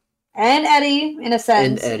 Yep. And Eddie, in a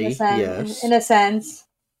sense. Yes. In a sense.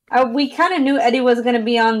 We kind of knew Eddie was going to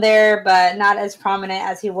be on there, but not as prominent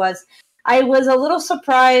as he was. I was a little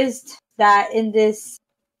surprised that in this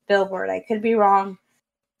billboard, I could be wrong.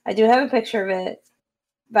 I do have a picture of it,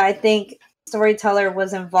 but I think Storyteller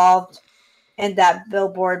was involved in that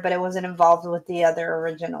billboard, but it wasn't involved with the other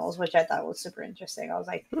originals, which I thought was super interesting. I was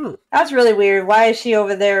like, that's really weird. Why is she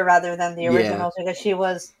over there rather than the originals? Because she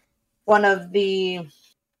was one of the,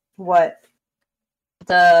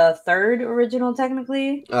 the third original,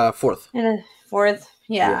 technically? Fourth. And a fourth?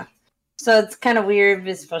 Yeah. So it's kind of weird,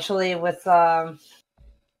 especially with, and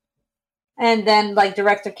then,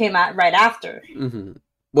 director came out right after. Mm-hmm.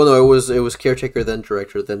 Well, no, it was caretaker, then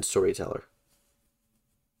director, then storyteller.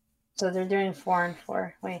 So they're doing 4 and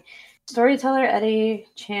 4. Wait, Storyteller, Eddie,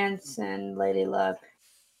 Chance, and Lady Luck.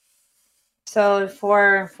 So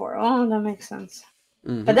 4 and 4. Oh, that makes sense.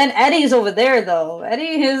 Mhm. But then Eddie's over there, though.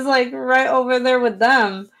 Eddie is like right over there with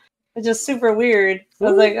them, which is super weird. I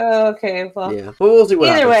was like, oh, okay, well, Yeah. Well, we'll see what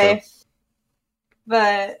either happens. way.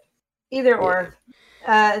 But either or,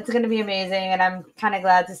 it's going to be amazing, and I'm kind of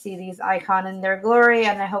glad to see these icon in their glory,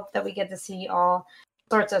 and I hope that we get to see all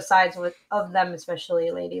sorts of sides of them, especially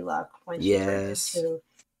Lady Luck when she turns Yes. into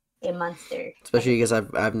a monster. Especially because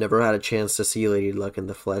I've never had a chance to see Lady Luck in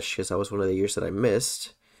the flesh because that was one of the years that I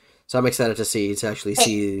missed. So I'm excited to actually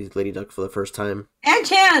see Lady Luck for the first time. And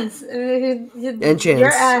Chance! And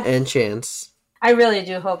Chance. I really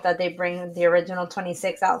do hope that they bring the original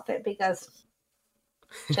 26 outfit because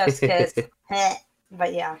just because.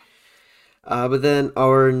 But yeah. But then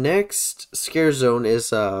our next scare zone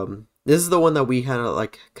is this is the one that we kind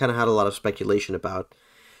of had a lot of speculation about,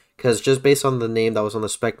 because just based on the name that was on the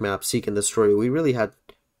spec map, Seek and Destroy, we really had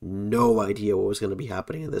no idea what was going to be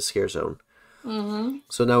happening in this scare zone. Mm-hmm.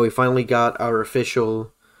 So now we finally got our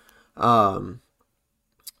official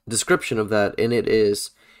description of that, and it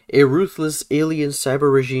is: a ruthless alien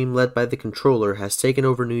cyber regime led by the Controller has taken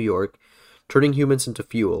over New York, turning humans into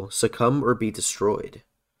fuel. Succumb or be destroyed.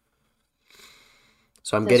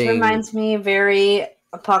 So This reminds me very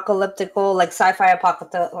apocalyptical, like sci-fi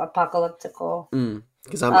apocalyptical.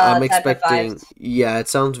 Because I'm type of expecting, vibes. yeah, it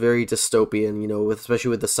sounds very dystopian, especially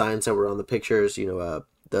with the signs that were on the pictures,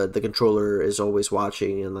 the Controller is always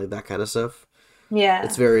watching and like that kind of stuff. Yeah.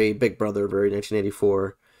 It's very Big Brother, very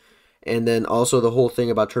 1984. And then also the whole thing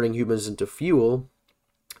about turning humans into fuel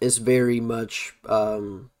is very much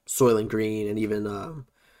Soylent Green, and even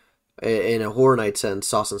in a Horror Night sense,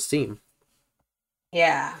 Sauce and Steam,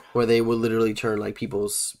 Yeah. where they would literally turn like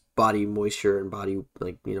people's body moisture and body,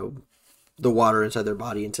 like, the water inside their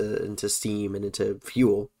body into steam and into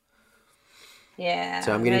fuel. Yeah.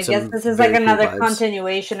 So I'm getting I guess some this is very like cool another vibes.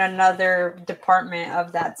 continuation, another department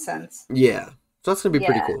of that sense. Yeah. So that's going to be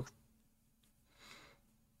pretty Yeah. cool.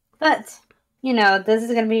 But, this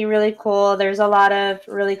is going to be really cool. There's a lot of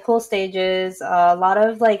really cool stages, a lot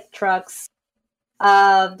of like trucks.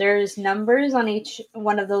 There's numbers on each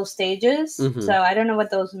one of those stages. Mhm. So I don't know what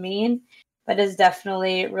those mean, but it's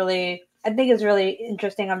definitely I think it's really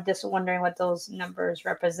interesting. I'm just wondering what those numbers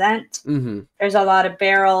represent. Mm-hmm. There's a lot of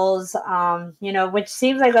barrels, which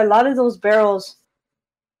seems like a lot of those barrels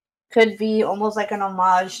could be almost like an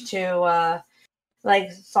homage to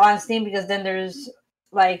like Saw and Steam, because then there's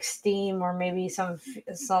like steam or maybe some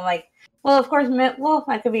like, well, of course,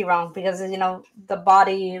 I could be wrong, because the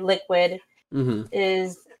body liquid Mm-hmm.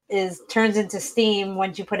 is turns into steam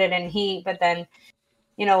once you put it in heat, but then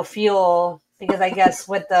fuel, because I guess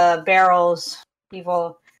with the barrels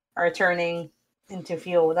people are turning into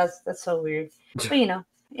fuel. That's so weird. But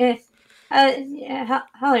yeah.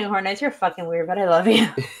 Halloween Horror Nights, you're fucking weird, but I love you.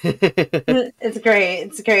 It's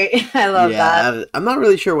great. I love that. I'm not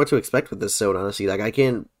really sure what to expect with this zone, honestly. Like, I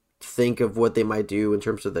can't think of what they might do in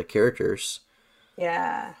terms of the characters.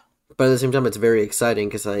 Yeah. But at the same time, it's very exciting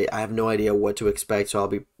because I have no idea what to expect, so I'll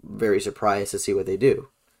be very surprised to see what they do.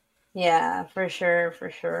 Yeah, for sure.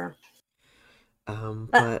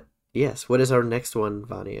 But yes, what is our next one,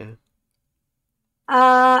 Vania?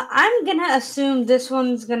 I'm gonna assume this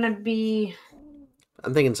one's gonna be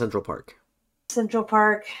I'm thinking Central Park. Central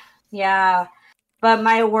Park. Yeah. But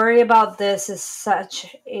my worry about this is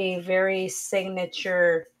such a very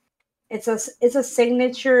signature. It's a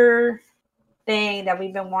signature thing that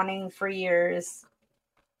we've been wanting for years,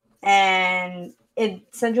 and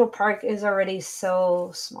Central Park is already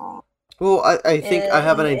so small. Well, I think I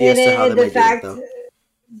have an idea as to how they might do it, though.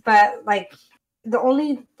 But like, the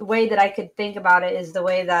only way that I could think about it is the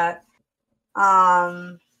way that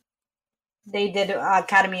they did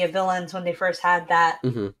Academy of Villains when they first had that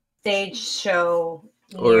Mm-hmm. stage show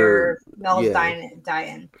near Mel's yeah.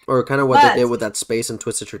 Dine. Or kind of what they did with that space in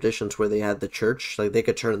Twisted Traditions, where they had the church. Like, they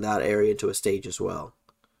could turn that area into a stage as well.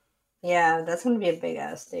 Yeah, that's gonna be a big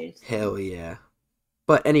ass stage. Hell yeah!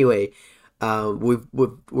 But anyway,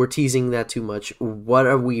 we're teasing that too much. What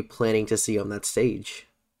are we planning to see on that stage?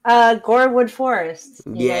 Gorewood Forest.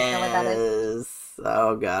 You guys know what that is? Yes.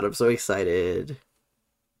 Oh god, I'm so excited.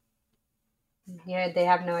 Yeah, they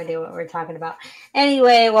have no idea what we're talking about.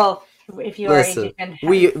 Anyway, well, if you Listen, are a Egyptian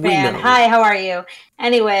we fan, know. hi, how are you?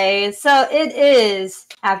 Anyway, so it is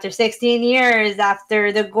after 16 years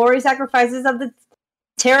after the gory sacrifices of the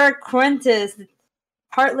Terra Quintus.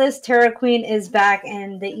 Heartless Terra Queen is back,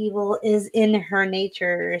 and the evil is in her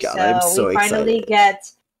nature. God, I'm so we finally excited.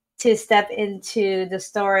 get to step into the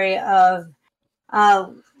story of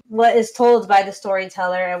what is told by the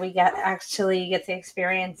storyteller, and we actually get to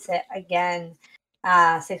experience it again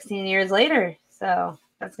 16 years later. So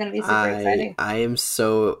that's going to be super exciting. I am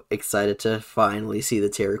so excited to finally see the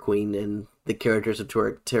Terror Queen and the characters of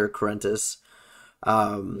Terra Crentis.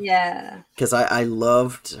 Yeah. Because I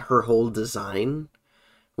loved her whole design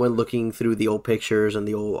when looking through the old pictures and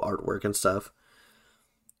the old artwork and stuff.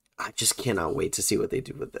 I just cannot wait to see what they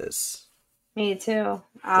do with this. Me too. Man.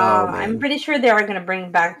 I'm pretty sure they are going to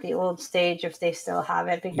bring back the old stage if they still have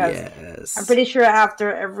it, because Yes. I'm pretty sure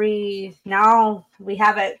after now we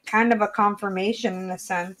have a kind of a confirmation in a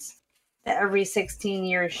sense that every 16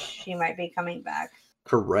 years she might be coming back.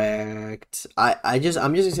 Correct. I'm just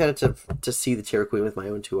excited to see the Terror Queen with my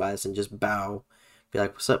own two eyes and just bow, be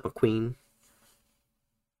like, "What's up, McQueen?"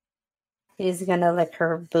 He's gonna lick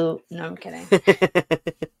her boot. No, I'm kidding.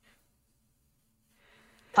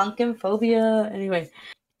 Pumpkin phobia. Anyway,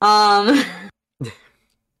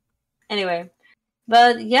 anyway,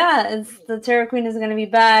 but yeah, it's the Terror Queen is gonna be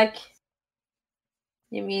back.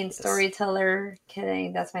 You mean storyteller?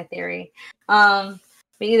 Kidding. That's my theory.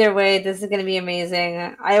 But either way, this is gonna be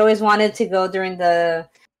amazing. I always wanted to go during the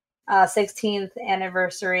 16th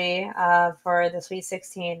anniversary for the Sweet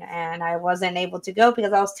 16, and I wasn't able to go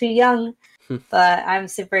because I was too young. But I'm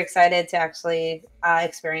super excited to actually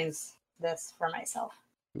experience this for myself.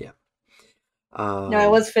 Yeah. No, it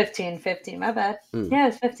was 15. 15, my bad. Yeah, it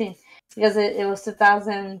was 15. Because it was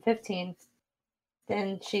 2015.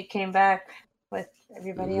 Then she came back with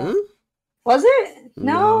everybody else. Was it?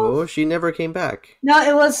 No, she never came back. No,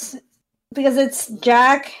 it was because it's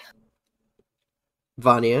Jack.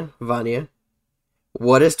 Vanya.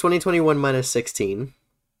 What is 2021 minus 16?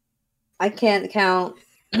 I can't count.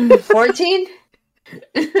 14?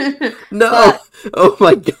 No. But... Oh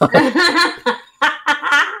my god.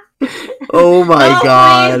 Oh my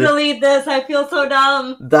god. Please delete this. I feel so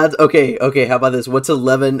dumb. That's okay. Okay, how about this? What's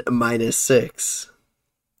 11 minus 6?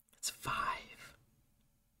 It's 5.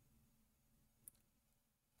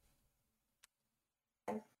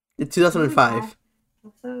 It's 2005.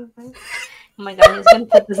 Oh my god, he's gonna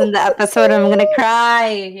put this in the episode. I'm gonna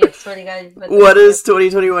cry. I swear to God. What is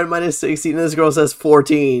 2021 minus 16? This girl says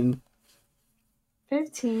 14.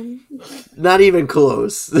 15. Not even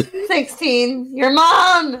close. 16. Your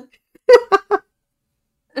mom!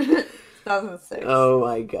 2006. Oh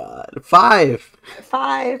my god. 5.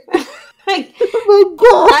 5. Oh my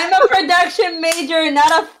god. I'm a production major,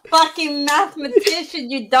 not a fucking mathematician,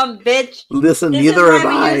 you dumb bitch. Listen, This neither is am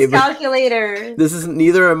why we I. use calculator. This is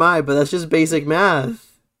neither am I, but that's just basic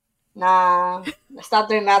math. Nah, I stopped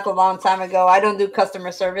doing math a long time ago. I don't do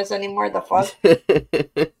customer service anymore. The fuck?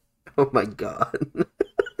 Oh my god.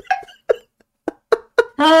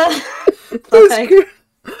 Okay.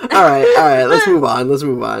 Alright, let's move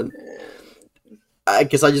on. I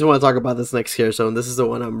guess I just want to talk about this next Scare Zone. This is the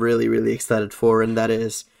one I'm really, really excited for, and that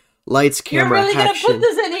is Lights, Camera, You're really Action. gonna put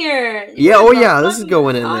this in here? Yeah, oh yeah, this is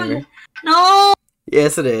going in there. No!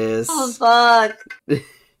 Yes, it is. Oh, fuck.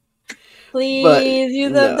 Please, But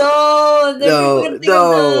use no.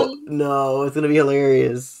 them. No, it's gonna be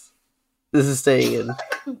hilarious. This is staying in.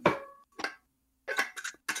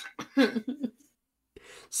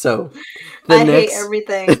 So, hate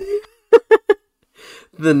everything.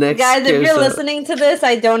 The next Guys, if Scare you're Zone- listening to this,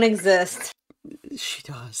 I don't exist. She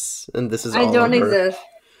does, and this is I all don't on her. exist.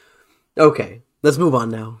 Okay, let's move on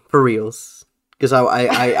now for reals, because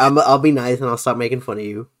I'll be nice and I'll stop making fun of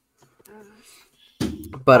you.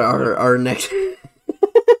 But our next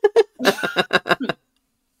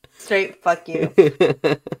Straight fuck you.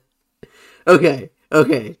 Okay,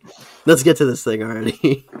 let's get to this thing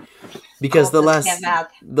already. Because the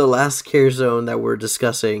last Scare Zone that we're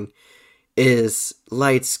discussing is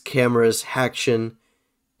Lights, Cameras, Action,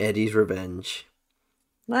 Eddie's Revenge.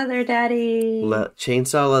 Leather Daddy.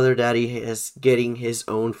 Chainsaw Leather Daddy is getting his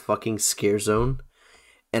own fucking Scare Zone,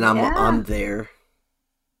 and I'm there.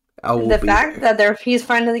 I will The be fact there. that he's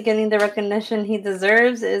finally getting the recognition he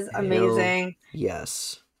deserves is amazing.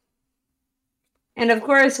 Yes. And of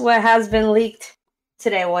course, what has been leaked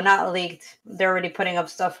today, well, not leaked, they're already putting up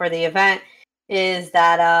stuff for the event, is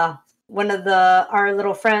that one of our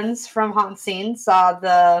little friends from Haunt Scene saw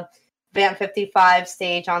the Vamp 55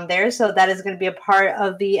 stage on there, so that is going to be a part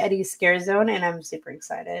of the Eddie Scare Zone, and I'm super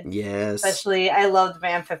excited. Yes. Especially, I loved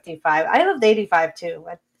Vamp 55. I loved 85 too.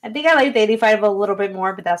 I think I liked 85 a little bit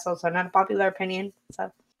more, but that's also not a popular opinion.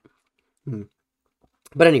 So.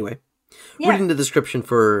 But anyway, reading the description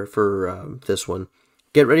for this one.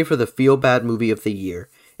 Get ready for the feel-bad movie of the year.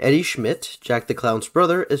 Eddie Schmidt, Jack the Clown's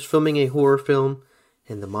brother, is filming a horror film,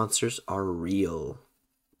 and the monsters are real.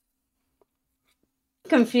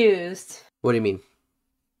 Confused. What do you mean?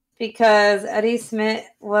 because Eddie Smith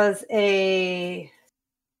was a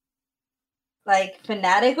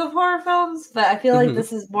fanatic of horror films, but I feel like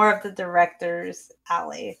this is more of the director's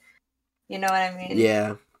alley. You know what I mean?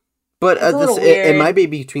 Yeah. But It's a little it weird. might be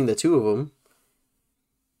between the two of them.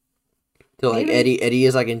 So like Maybe. Eddie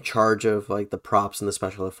is like in charge of like the props and the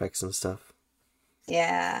special effects and stuff.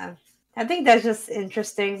 Yeah. I think that's just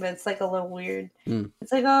interesting, but it's like a little weird. Mm.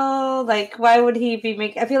 It's like, oh, like why would he be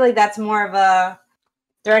making? I feel like that's more of a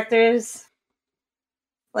director's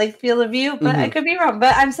field of view, but I could be wrong.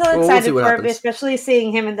 But I'm still Well, we'll excited see what for it, happens. especially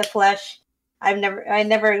seeing him in the flesh. I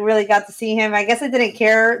never really got to see him. I guess I didn't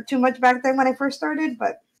care too much back then when I first started,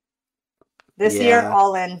 but this year, Yeah.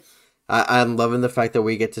 all in. I'm loving the fact that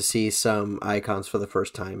we get to see some icons for the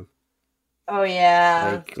first time. Oh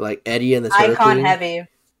yeah, Like Eddie and the Terror icon Queen. heavy.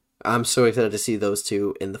 I'm so excited to see those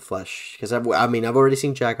two in the flesh because I've already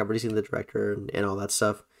seen Jack, I've already seen the director and all that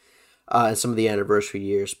stuff, and some of the anniversary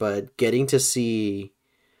years. But getting to see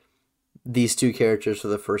these two characters for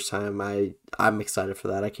the first time, I'm excited for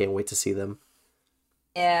that. I can't wait to see them.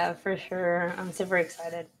 Yeah, for sure. I'm super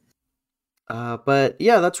excited. But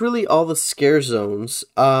yeah, that's really all the scare zones.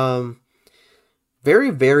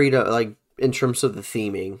 Very varied, like in terms of the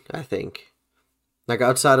theming, I think. Like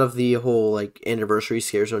outside of the whole like anniversary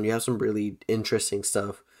scare zone, you have some really interesting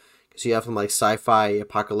stuff because you have some like sci-fi,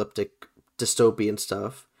 apocalyptic, dystopian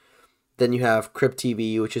stuff. Then you have Crypt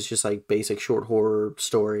TV, which is just like basic short horror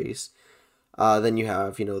stories. Then you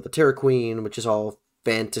have the Terror Queen, which is all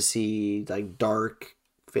fantasy, like dark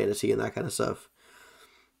fantasy and that kind of stuff.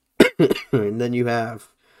 And then you have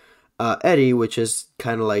Eddie, which is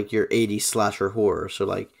kind of like your 80s slasher horror. So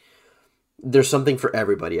like, there's something for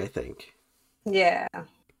everybody, I think. Yeah.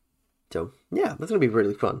 So, yeah, that's going to be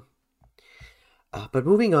really fun. But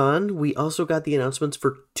moving on, we also got the announcements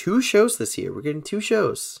for 2 shows this year. We're getting 2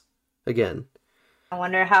 shows again. I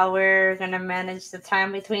wonder how we're gonna manage the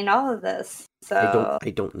time between all of this. So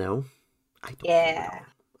I don't know. yeah, know.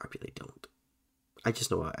 I really don't. I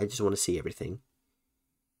just know. I just want to see everything.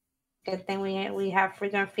 good thing we have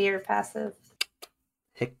Freedom Fear passive.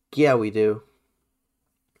 Heck yeah, we do.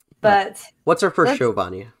 But What's our first let's show,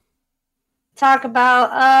 Vanya? talk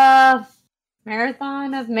about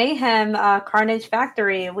Marathon of Mayhem, Carnage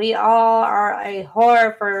Factory. We all are a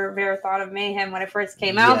whore for Marathon of Mayhem when it first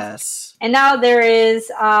came out. Yes. And now there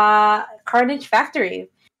is Carnage Factory.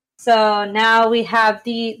 So now we have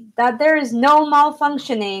that there is no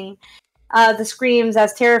malfunctioning. The Screams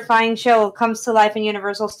as terrifying show comes to life in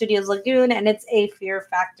Universal Studios Lagoon, and it's a fear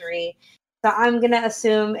factory. So I'm going to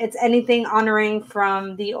assume it's anything honoring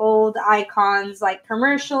from the old icons like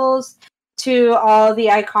commercials to all the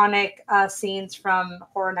iconic scenes from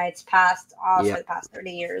Horror Nights past, for the past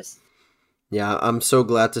 30 years. Yeah, I'm so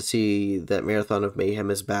glad to see that Marathon of Mayhem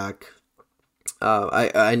is back.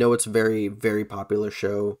 I know it's a very, very popular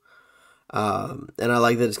show. And I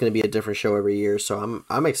like that it's going to be a different show every year. So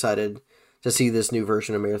I'm excited to see this new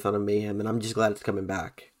version of Marathon of Mayhem, and I'm just glad it's coming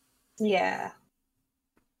back. Yeah.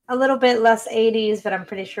 A little bit less 80s, but I'm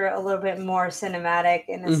pretty sure a little bit more cinematic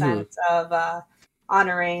in the sense of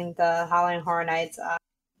honoring the Halloween Horror Nights.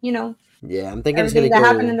 Yeah, I'm thinking it's everything going to that go.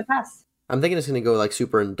 happened in the past. I'm thinking it's going to go like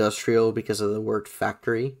super industrial because of the word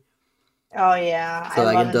factory. Oh yeah, So I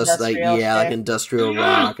like love industrial, shit. like industrial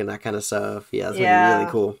rock and that kind of stuff. Yeah, it's going to be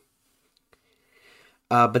really cool.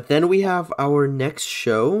 But then we have our next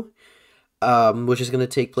show, which is going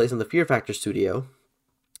to take place in the Fear Factor studio.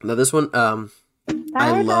 Now this one,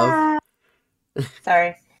 I love.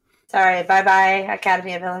 Sorry. Bye,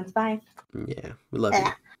 Academy of Villains. Bye. Yeah, we love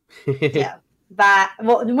you. Yeah. Bye.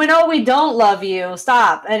 Well, no, we don't love you.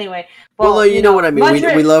 Stop. Anyway. Well, no, you know what I mean.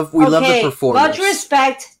 We love the performers. Much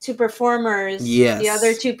respect to performers. Yes. The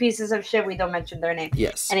other 2 pieces of shit, we don't mention their name.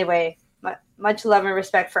 Yes. Anyway, much love and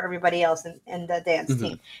respect for everybody else in the dance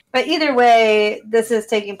team. But either way, this is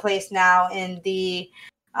taking place now in the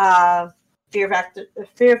Fear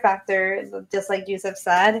Factor, just like Yusuf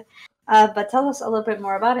said. But tell us a little bit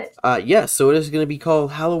more about it. Yes, so it is going to be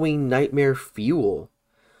called Halloween Nightmare Fuel.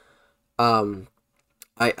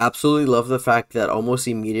 I absolutely love the fact that almost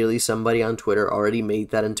immediately somebody on Twitter already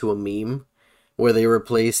made that into a meme where they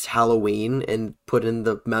replaced Halloween and put in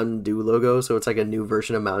the Mountain Dew logo, so it's like a new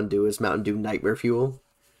version of Mountain Dew is Mountain Dew Nightmare Fuel.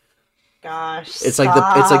 Gosh, it's like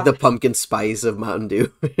the pumpkin spice of Mountain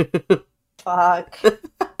Dew. Fuck.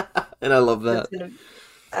 And I love that.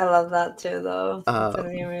 I love that too, though. It's gonna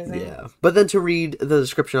be amazing. Yeah, but then to read the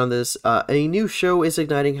description on this, a new show is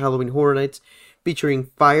igniting Halloween Horror Nights, featuring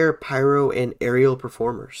fire, pyro, and aerial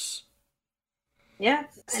performers. Yeah,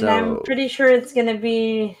 and I'm pretty sure it's gonna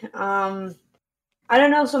be. I don't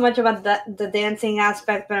know so much about the dancing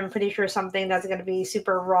aspect, but I'm pretty sure something that's going to be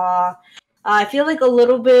super raw. I feel like a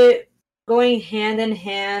little bit going hand in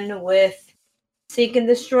hand with Seek and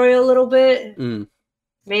Destroy a little bit,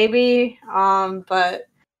 maybe. But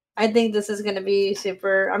I think this is going to be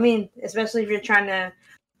super. I mean, especially if you're trying to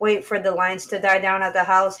wait for the lines to die down at the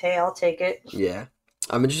house. Hey, I'll take it. Yeah.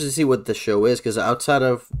 I'm interested to see what the show is, because outside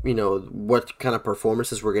of, what kind of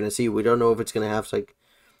performances we're going to see, we don't know if it's going to have, like,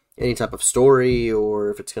 any type of story, or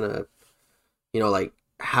if it's going to, like,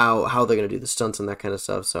 how they're going to do the stunts and that kind of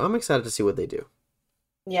stuff. So I'm excited to see what they do.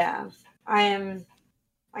 Yeah, I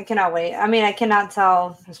cannot wait. I mean, I cannot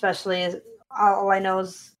tell, especially as all I know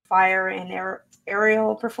is fire and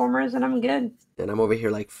aerial performers, and I'm good. And I'm over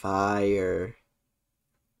here like, fire.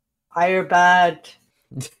 Fire bad.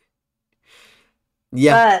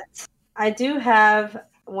 Yeah. But I do have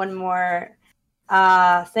one more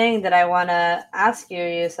thing that I want to ask you,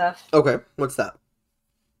 Yusuf. Okay, what's that?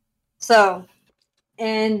 So,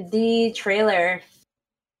 in the trailer,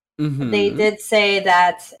 they did say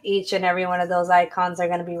that each and every one of those icons are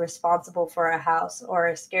going to be responsible for a house or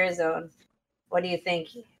a scare zone. What do you think?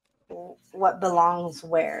 What belongs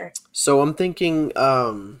where? So I'm thinking, based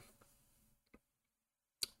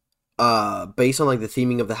on like the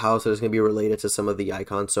theming of the house, that is going to be related to some of the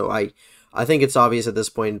icons. So I think it's obvious at this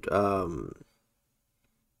point. Oh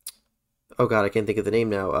God, I can't think of the name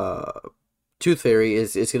now. Tooth Fairy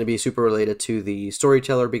is going to be super related to the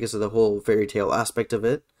storyteller because of the whole fairy tale aspect of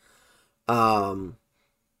it. I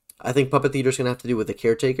think Puppet Theater is going to have to do with the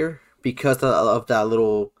caretaker because of that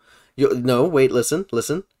little. No, wait, listen.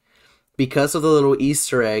 Because of the little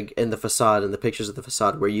Easter egg in the facade and the pictures of the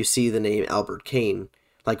facade where you see the name Albert Kane,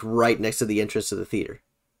 like right next to the entrance to the theater.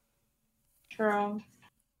 True.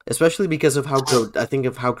 Especially because of how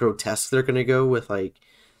grotesque they're going to go with like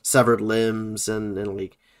severed limbs and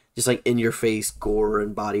like just like in your face gore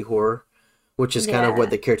and body horror, which is kind of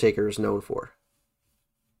what the caretaker is known for.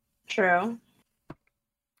 True.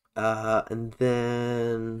 And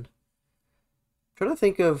then I'm trying to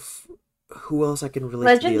think of who else I can relate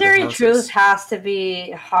Legendary to the other Truth houses. has to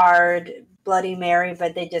be hard Bloody Mary,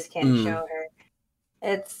 but they just can't show her.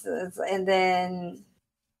 It's and then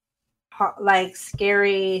like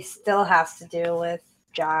Scary still has to do with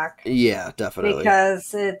Jack. Yeah, definitely.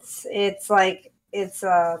 Because it's like it's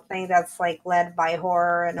a thing that's like led by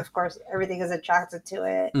horror, and of course everything is attracted to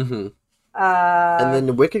it. Mm-hmm. And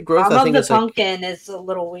then Wicked Growth, I think the it's pumpkin is a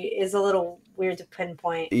little weird to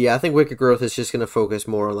pinpoint. Yeah, I think Wicked Growth is just going to focus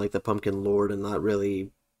more on like the Pumpkin Lord and not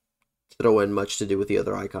really throw in much to do with the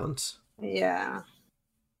other icons. Yeah.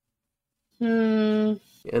 And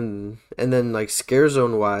then like Scare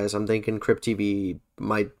Zone wise, I'm thinking Crypt TV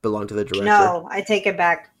might belong to the director. No, I take it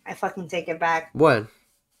back. I fucking take it back. What?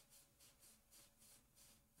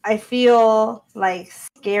 I feel like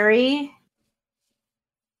Scary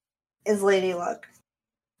is Lady Luck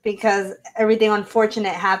because everything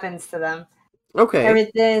unfortunate happens to them. Okay.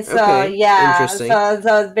 Everything. So okay. yeah. Interesting.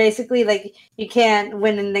 So basically, like you can't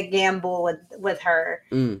win in the gamble with her.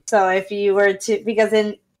 So if you were to, because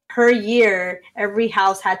in her year, every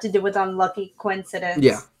house had to do with unlucky coincidence.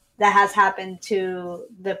 Yeah. That has happened to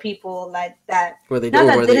the people like that. Where they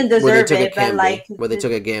didn't deserve it, but like where they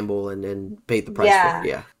took a gamble and paid the price for it.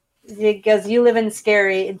 Yeah. Because you live in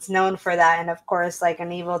Scary, it's known for that, and of course, like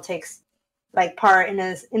an evil takes like part in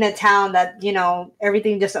a town that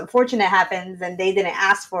everything just unfortunate happens, and they didn't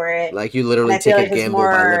ask for it. Like you literally take a gamble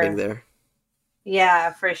by living there.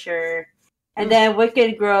 Yeah, for sure. And then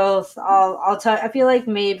Wicked Growth, I'll tell. I feel like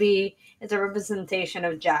maybe it's a representation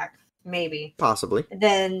of Jack, maybe possibly. And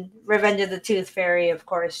then Revenge of the Tooth Fairy, of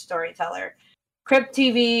course, storyteller. Crypt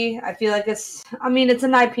TV, I feel like it's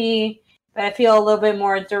an IP. But I feel a little bit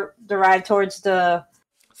more derived towards the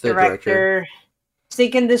director.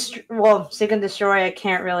 Seek and Destroy, I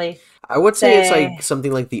can't really. I would say it's like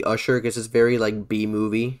something like The Usher because it's very like B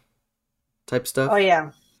movie type stuff. Oh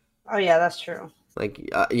yeah, that's true. Like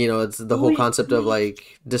it's the whole concept of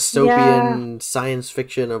like dystopian science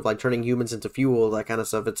fiction of like turning humans into fuel, that kind of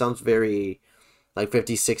stuff. It sounds very like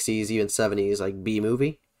 50s, 60s, even 70s, like B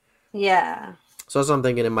movie. Yeah. So that's what I'm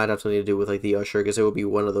thinking. It might have something to do with like The Usher because it would be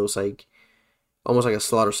one of those like. Almost like a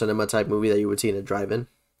Slaughter Cinema type movie that you would see in a drive-in.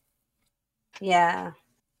 Yeah.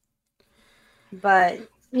 But,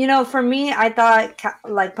 for me, I thought,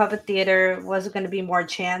 like, Puppet Theater was going to be more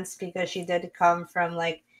Chance because she did come from,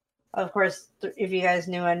 like, of course, if you guys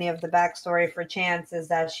knew any of the backstory for Chance, is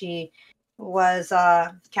that she was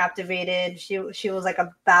captivated. She was, like,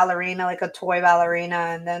 a ballerina, like a toy ballerina,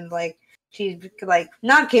 and then, like, she, like,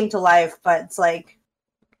 not came to life, but it's, like,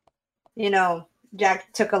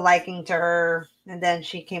 Jack took a liking to her, and then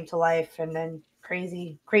she came to life, and then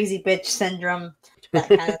crazy bitch syndrome, that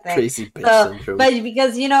kind of thing. Crazy bitch So, syndrome. but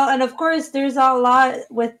because and of course, there's a lot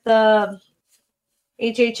with the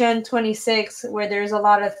HHN 26 where there's a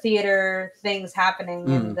lot of theater things happening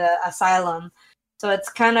in the asylum. So it's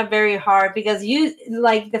kind of very hard because you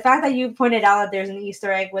like the fact that you pointed out that there's an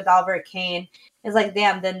Easter egg with Albert Kane is like,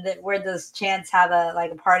 damn, then where does Chance have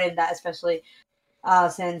a part in that, especially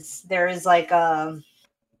since there is like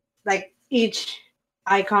each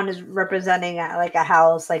icon is representing a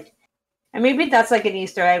house, like, and maybe that's like an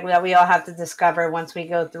Easter egg that we all have to discover once we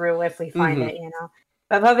go through if we find it,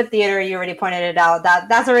 But Puppet Theater, you already pointed it out.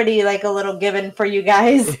 That's already like a little given for you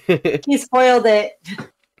guys. He spoiled it.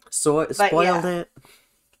 So spoiled it.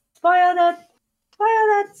 Spoiled it.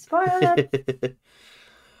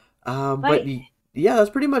 But yeah, that's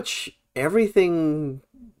pretty much everything.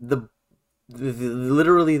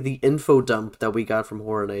 Literally the info dump that we got from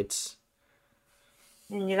Horror Nights.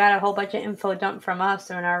 And you got a whole bunch of info dump from us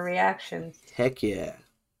in our reactions. Heck yeah.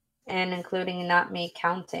 And including not me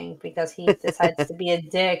counting because he decides to be a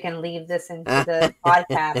dick and leave this into the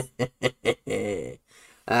podcast.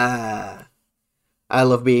 I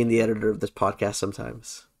love being the editor of this podcast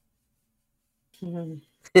sometimes.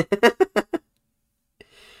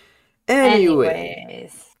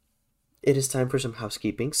 Anyways, it is time for some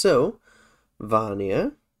housekeeping. So,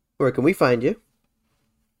 Vanya, where can we find you?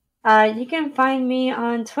 You can find me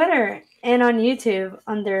on Twitter and on YouTube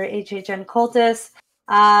under HHN Cultist.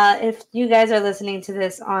 If you guys are listening to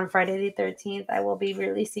this on Friday the 13th, I will be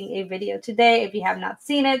releasing a video today. If you have not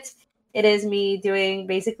seen it, it is me doing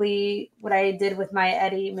basically what I did with my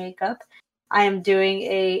Eddie makeup. I am doing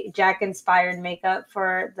a Jack-inspired makeup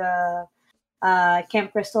for the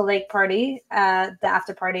Camp Crystal Lake party, the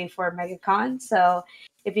after party for MegaCon. So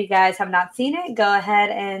if you guys have not seen it, go ahead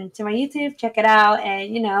and to my YouTube, check it out.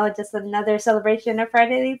 And, just another celebration of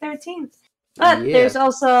Friday the 13th. But there's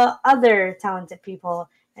also other talented people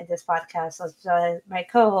in this podcast, so my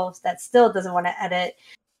co-host that still doesn't want to edit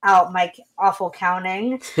out my awful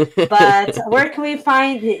counting. But where can we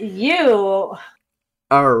find you?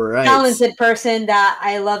 All right. Talented person that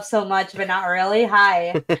I love so much, but not really.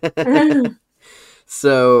 Hi.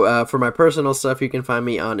 So, for my personal stuff, you can find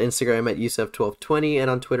me on Instagram at Yusef1220 and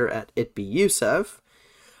on Twitter at ItBeYusef.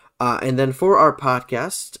 And then for our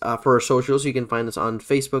podcast, for our socials, you can find us on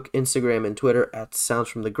Facebook, Instagram, and Twitter at Sounds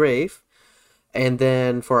from the Grave. And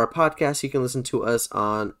then for our podcast, you can listen to us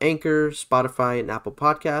on Anchor, Spotify, and Apple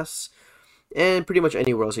Podcasts, and pretty much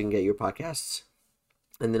anywhere else you can get your podcasts.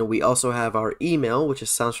 And then we also have our email, which is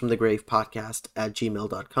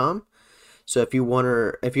soundsfromthegravepodcast@gmail.com. So if you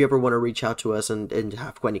ever want to reach out to us and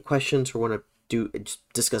have any questions or want to just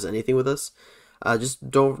discuss anything with us, just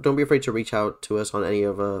don't be afraid to reach out to us on any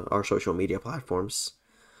of our social media platforms.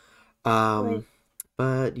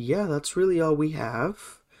 But yeah, that's really all we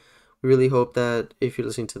have. We really hope that if you're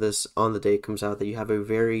listening to this on the day it comes out, that you have a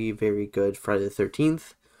very, very good Friday the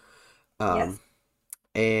 13th. Yes.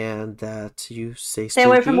 And that you stay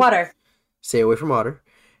away from water. Stay away from water.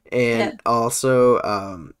 And also,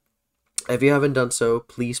 if you haven't done so,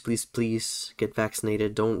 please, please, please get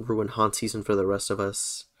vaccinated. Don't ruin haunt season for the rest of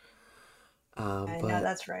us. I know,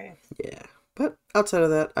 that's right. Yeah. But outside of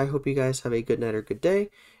that, I hope you guys have a good night or good day,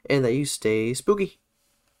 and that you stay spooky.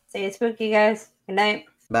 Stay spooky, guys. Good night.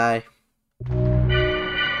 Bye.